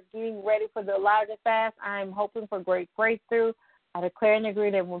that we're getting ready for the Elijah fast. I'm hoping for great breakthrough. I declare and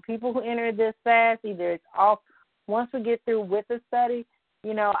agree that when people who enter this fast, either it's off, once we get through with the study,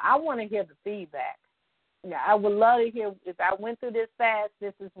 I want to hear the feedback. I would love to hear, if I went through this fast,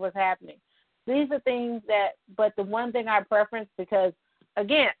 this is what's happening. These are things but the one thing I preference, because,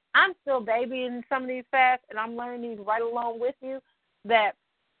 again, I'm still babying some of these fasts, and I'm learning these right along with you, that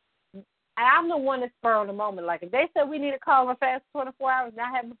I'm the one that's spur on the moment. Like, if they said we need to call a fast for 24 hours, and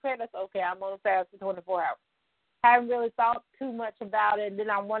I haven't prepared, that's okay, I'm on a fast for 24 hours. I haven't really thought too much about it, and then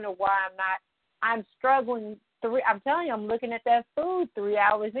I wonder why I'm struggling. I'm telling you, I'm looking at that food 3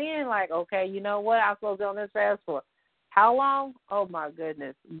 hours in, like, okay, you know what, I'm supposed to be on this fast for how long? Oh, my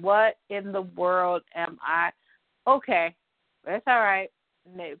goodness. What in the world am I? Okay, that's all right.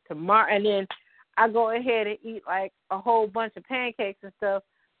 Tomorrow, and then I go ahead and eat, like, a whole bunch of pancakes and stuff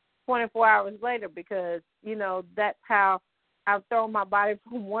 24 hours later because, that's how I've thrown my body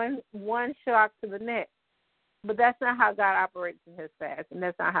from one shock to the next. But that's not how God operates in his fast, and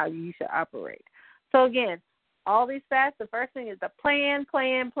that's not how you should operate. So, again, all these fasts, the first thing is to plan,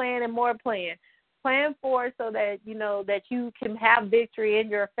 and more plan. Plan for it so that, that you can have victory in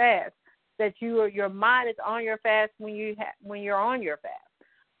your fast, that your mind is on your fast when you're on your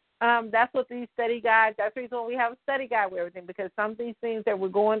fast. That's what these study guides, that's the reason we have a study guide with everything, because some of these things that we're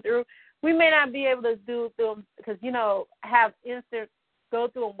going through, we may not be able to do them because, have instant go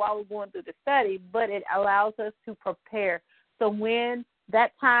through them while we're going through the study, but it allows us to prepare. So when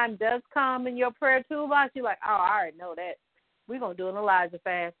that time does come in your prayer toolbox, you're like, oh, I already know that. We're going to do an Elijah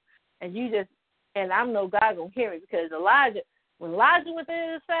fast. And I know God's going to hear me because when Elijah went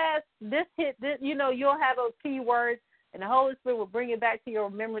through this fast, you'll have those key words, and the Holy Spirit will bring it back to your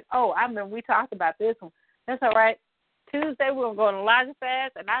memory. Oh, I remember we talked about this one. That's all right. Tuesday we're going to go on Elijah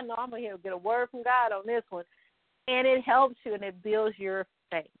fast, and I know I'm going to get a word from God on this one. And it helps you and it builds your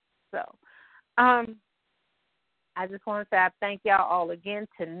faith. So I just want to say I thank y'all all again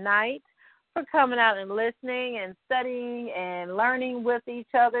tonight for coming out and listening and studying and learning with each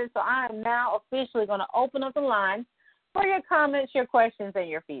other. So I am now officially going to open up the line for your comments, your questions, and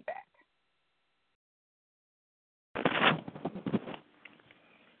your feedback.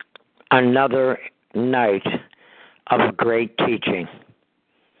 Another night of great teaching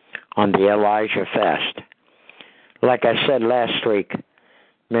on the Elijah fast. Like I said last week,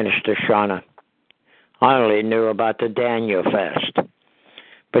 Minister Shauna, I only knew about the Daniel fast.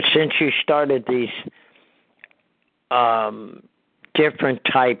 But since you started these different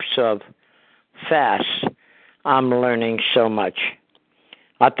types of fasts, I'm learning so much.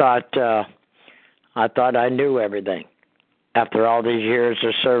 I thought I knew everything after all these years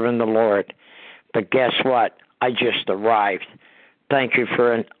of serving the Lord. But guess what? I just arrived. Thank you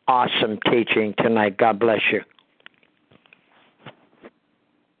for an awesome teaching tonight. God bless you.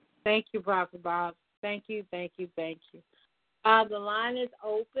 Thank you, Prophet Bob. Thank you. The line is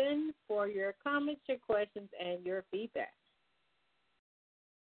open for your comments, your questions, and your feedback.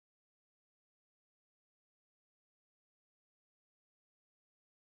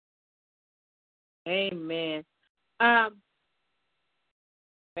 Amen.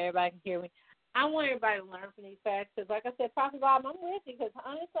 Everybody can hear me. I want everybody to learn from these facts because, like I said, Prophet Bob, I'm with you because,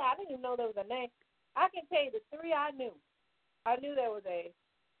 honestly, I didn't even know there was a name. I can tell you the three I knew. I knew there was a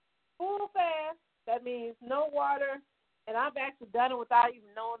full fast. That means no water, and I've actually done it without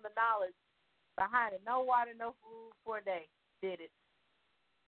even knowing the knowledge behind it. No water, no food for a day. Did it.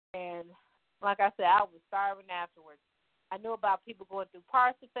 And like I said, I was starving afterwards. I knew about people going through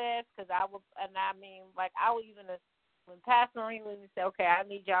partial fast because I would, and I mean, like I would even, when Pastor Marine would say, okay, I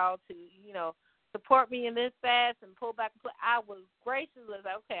need y'all to, support me in this fast and pull back. I was graciously like,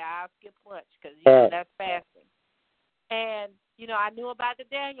 okay, I'll skip lunch because, that's fasting. And, I knew about the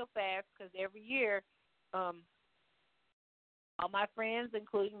Daniel fast because every year, all my friends,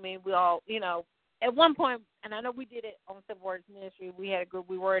 including me, we all, at one point, and I know we did it on Civil Words Ministry, we had a group,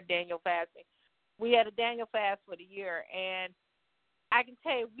 we were Daniel fasting. We had a Daniel fast for the year, and I can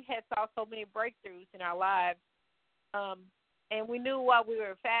tell you we had saw so many breakthroughs in our lives, and we knew while we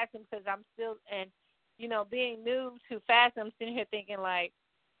were fasting because I'm still, and, being new to fasting, I'm sitting here thinking like,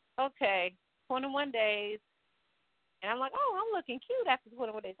 okay, 21 days, and I'm like, oh, I'm looking cute after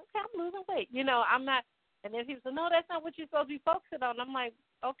 21 days. Okay, I'm losing weight. I'm not, and then people say, no, that's not what you're supposed to be focusing on. I'm like,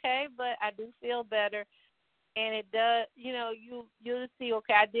 okay, but I do feel better. And it does, you'll see,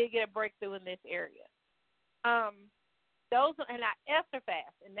 okay, I did get a breakthrough in this area. And I Esther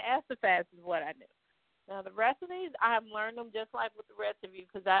fast, and the Esther fast is what I knew. Now, the rest of these, I have learned them just like with the rest of you,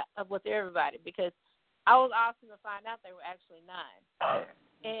 with everybody, because I was awesome to find out they were actually 9.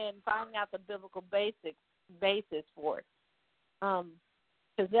 And finding out the biblical basis for it.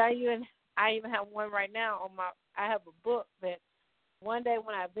 Because I even have one right now I have a book that one day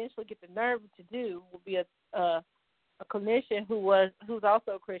when I eventually get the nerve to do will be a clinician who's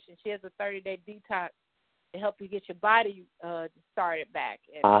also a Christian. She has a 30-day detox to help you get your body started back.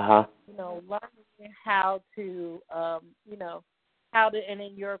 And, learning how to, and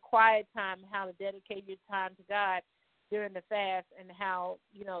in your quiet time, how to dedicate your time to God during the fast and how,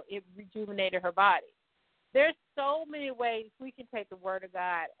 it rejuvenated her body. There's so many ways we can take the Word of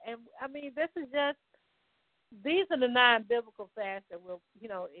God. And, I mean, these are the 9 biblical fasts that will,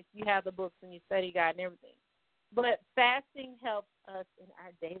 if you have the books and you study God and everything. But fasting helps us in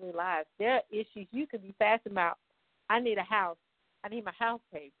our daily lives. There are issues you could be fasting about. I need a house. I need my house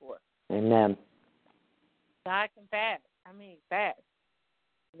paid for. Amen. God can fast. Fast.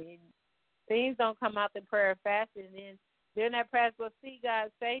 Things don't come out in prayer and fasting. And then during that fast, we'll see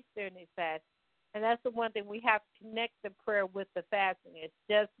God's face during this fast. And that's the one thing we have to connect the prayer with the fasting. It's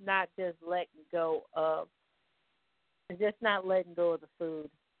just not just letting go of. It's just not letting go of the food.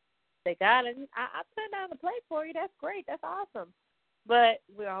 Say, God, I put down the plate for you. That's great. That's awesome. But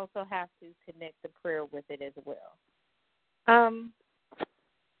we also have to connect the prayer with it as well. Are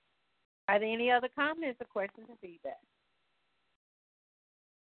there any other comments or questions or feedback?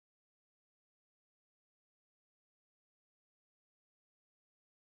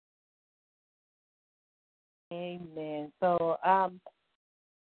 Amen. So, are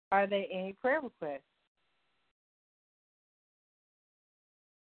there any prayer requests?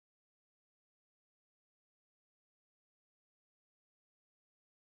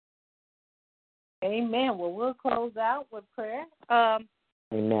 Amen. Well, we'll close out with prayer. Amen.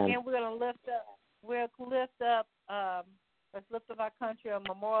 And we're going to lift up our country on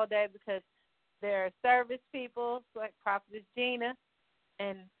Memorial Day because there are service people like Prophetess Gina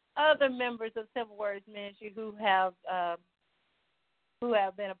and other members of Civil Words Ministry who have been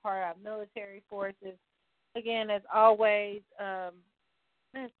a part of our military forces. Again, as always,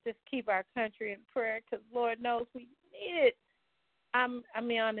 let's just keep our country in prayer because Lord knows we need it.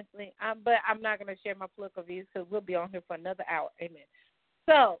 Honestly, but I'm not going to share my political views because we'll be on here for another hour. Amen.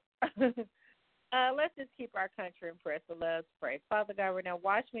 So, let's just keep our country in prayer. So let us pray. Father God, right now,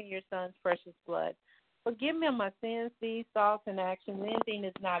 wash me in your Son's precious blood. Forgive me of my sins, deeds, thoughts, and actions. Anything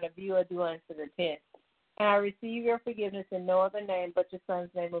that's not of you, I do unto repent. And I receive your forgiveness in no other name but your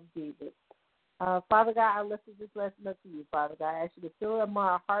Son's name of Jesus. Father God, I lift this lesson up to you, Father God. I ask you to fill up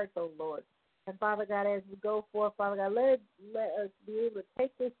my hearts, O Lord. And Father God, as we go forth, Father God, let us be able to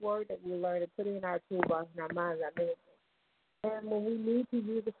take this word that we learned and put it in our toolbox, in our minds, our minds. And when we need to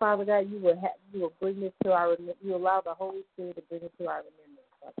use it, Father God, you will bring this to you allow the Holy Spirit to bring it to our remembrance,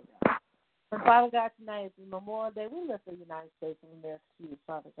 Father God. And Father God, tonight is Memorial Day. We lift the United States of America to you,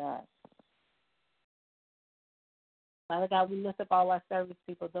 Father God. Father God, we lift up all our service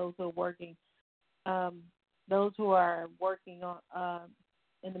people, those who are working those who are working on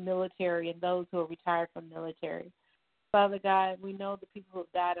in the military, and those who are retired from the military. Father God, we know the people who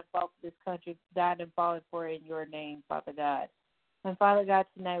have died and fought for this country, died and fallen for it in your name, Father God. And Father God,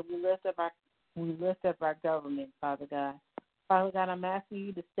 tonight we lift up our government, Father God. Father God, I'm asking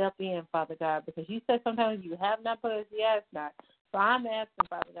you to step in, Father God, because you said sometimes you have not put us, yes, not. So I'm asking,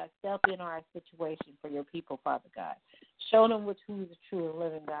 Father God, step in our situation for your people, Father God. Show them who is the true and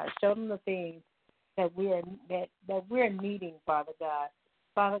living God. Show them the things that we're needing, Father God.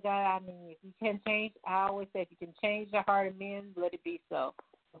 Father God, I mean, if you can change, I always say, if you can change the heart of men, let it be so.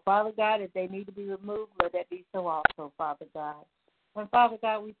 But Father God, if they need to be removed, let that be so also, Father God. And Father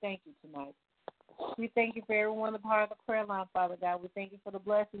God, we thank you tonight. We thank you for everyone a part of the prayer line, Father God. We thank you for the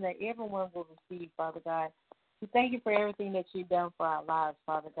blessing that everyone will receive, Father God. We thank you for everything that you've done for our lives,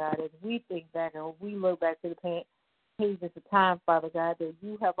 Father God. As we think back and we look back to the pages of time, Father God, that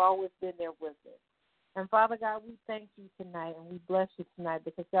you have always been there with us. And Father God, we thank you tonight and we bless you tonight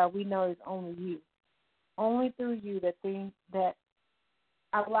because, God, we know it's only you. Only through you that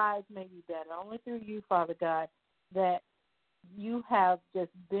our lives may be better. Only through you, Father God, that you have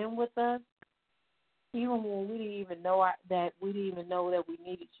just been with us, even when we didn't even know that we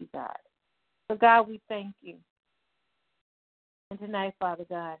needed you, God. So, God, we thank you. And tonight, Father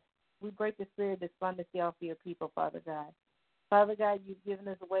God, we break the spirit of despondency off of your people, Father God. Father God, you've given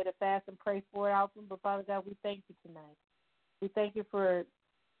us a way to fast and pray for it often, but Father God, we thank you tonight. We thank you for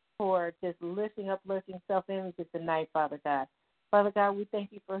just uplifting self-images tonight, Father God. Father God, we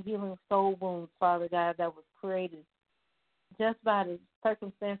thank you for healing soul wounds, Father God, that was created just by the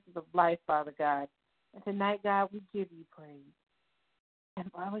circumstances of life, Father God. And tonight, God, we give you praise. And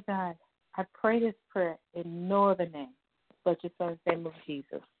Father God, I pray this prayer in no other name but your Son's name of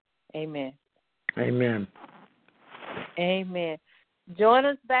Jesus. Amen. Amen. Amen. Join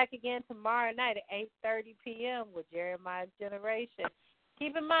us back again tomorrow night at 8:30 p.m. with Jeremiah's Generation.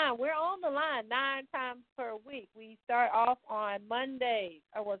 Keep in mind, we're on the line 9 times per week. We start off on Sundays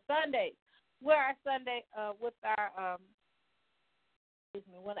with our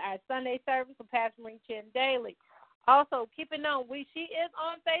Sunday service with Pastor Marie Chin daily. Also, keep in mind, she is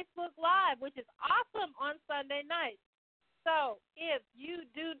on Facebook Live, which is awesome on Sunday nights. So if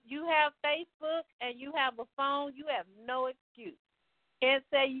you have Facebook and you have a phone, you have no excuse. Can't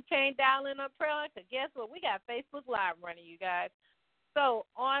say you can't dial in on prayer line, because guess what? We got Facebook Live running, you guys. So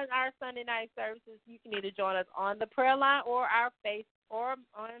on our Sunday night services, you can either join us on the prayer line or on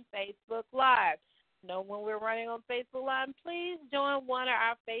Facebook Live. When we're running on Facebook Live, please join one of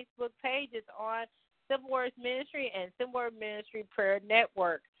our Facebook pages on Simple Words Ministry and Simple Word Ministry Prayer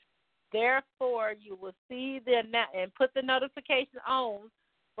Network. Therefore, you will see and put the notification on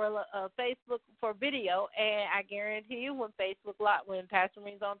for Facebook for video, and I guarantee you, when Pastor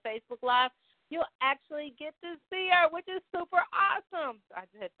Marie's on Facebook Live, you'll actually get to see her, which is super awesome. I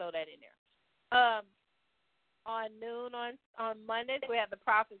just had to throw that in there. On noon on Mondays, we have the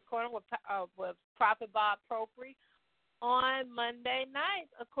Prophet's Corner with Prophet Bob Propri. On Monday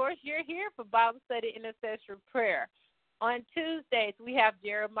nights, of course, you're here for Bible study, intercessory prayer. On Tuesdays, we have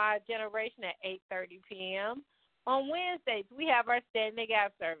Jeremiah Generation at 8:30 p.m. On Wednesdays, we have our Stand in the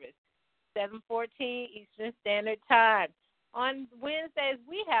Gap service, 7:14 Eastern Standard Time. On Wednesdays,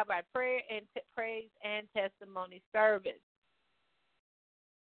 we have our prayer and praise and testimony service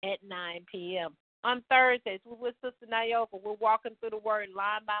at 9 p.m. On Thursdays, we're with Sister Nayoka. We're walking through the Word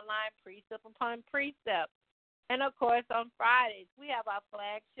line by line, precept upon precept. And, of course, on Fridays, we have our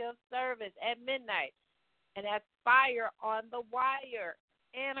flagship service at midnight, and that's Fire on the Wire.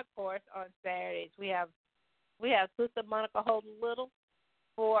 And, of course, on Saturdays, we have Sister Monica Holden Little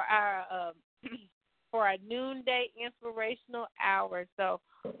for our noonday inspirational hour. So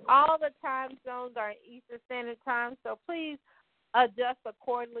all the time zones are in Eastern Standard Time, so please adjust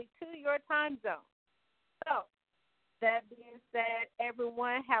accordingly to your time zone. So that being said,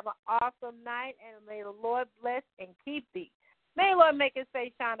 everyone have an awesome night, and may the Lord bless and keep thee. May the Lord make his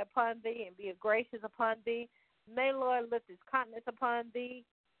face shine upon thee and be gracious upon thee. May the Lord lift his countenance upon thee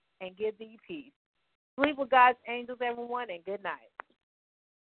and give thee peace. Sleep with God's angels, everyone, and good night.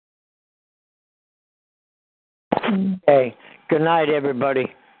 Okay. Good night, everybody.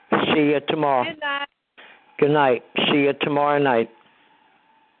 See you tomorrow. Good night. Good night. See you tomorrow night.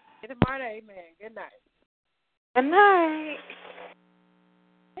 Tomorrow night, amen. Good night. Good night.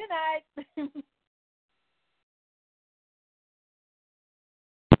 Good night.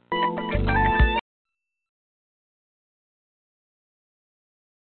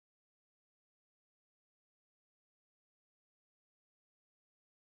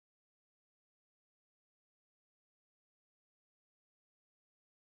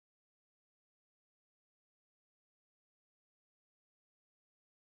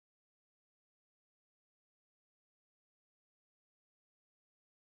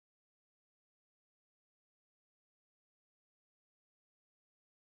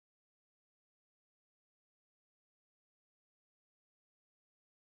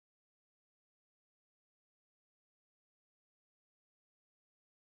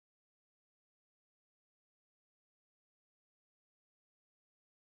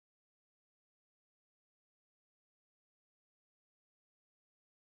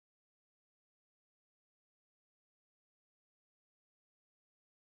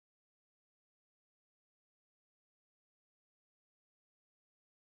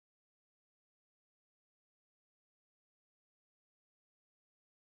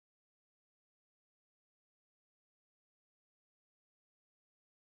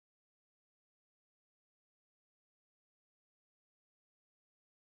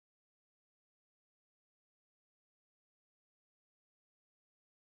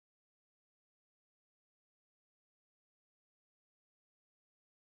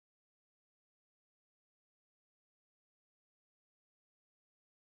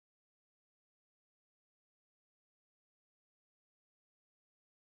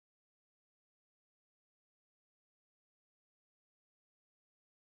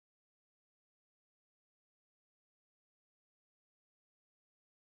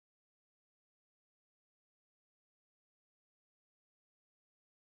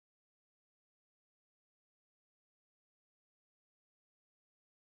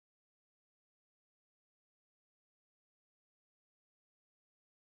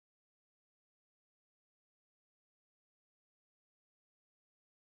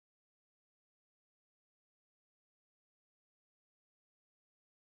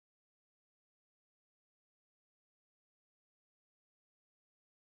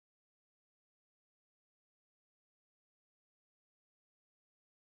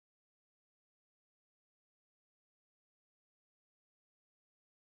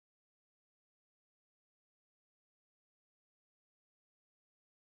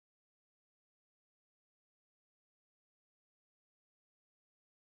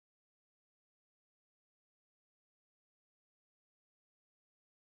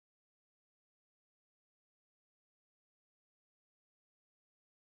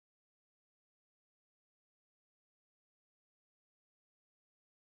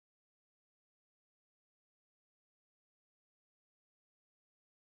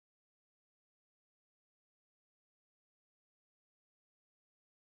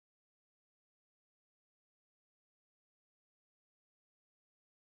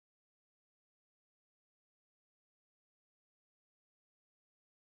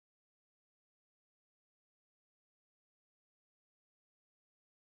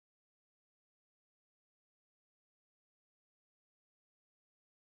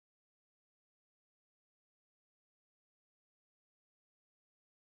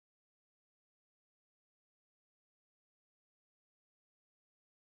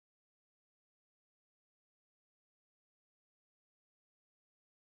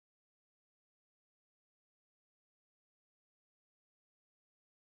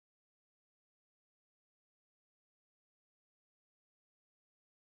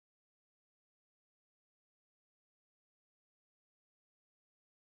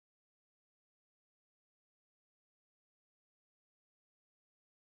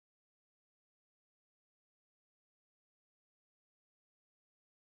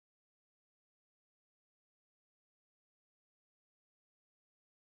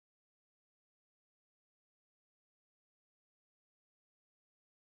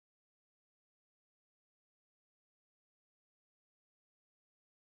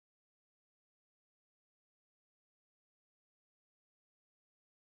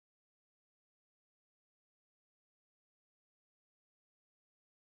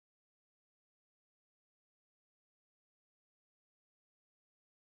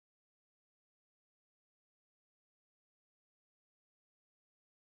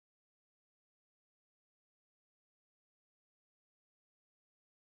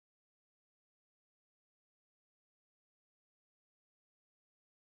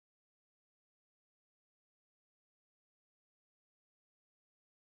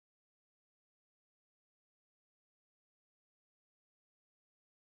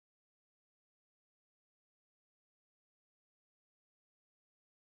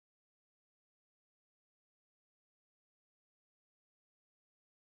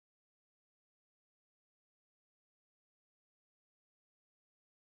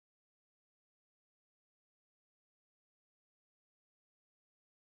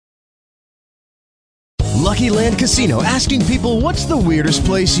 Lucky Land Casino, asking people, what's the weirdest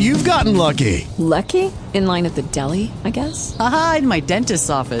place you've gotten lucky? Lucky? In line at the deli, I guess? Aha, in my dentist's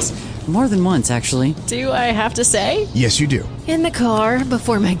office. More than once, actually. Do I have to say? Yes, you do. In the car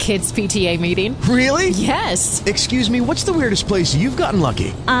before my kids' PTA meeting. Really? Yes. Excuse me, what's the weirdest place you've gotten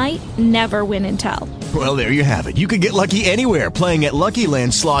lucky? I never win and tell. Well, there you have it. You can get lucky anywhere, playing at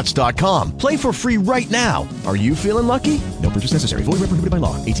LuckyLandSlots.com. Play for free right now. Are you feeling lucky? No purchase necessary. Void where prohibited by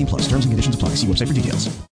law. 18+. Terms and conditions apply. See website for details.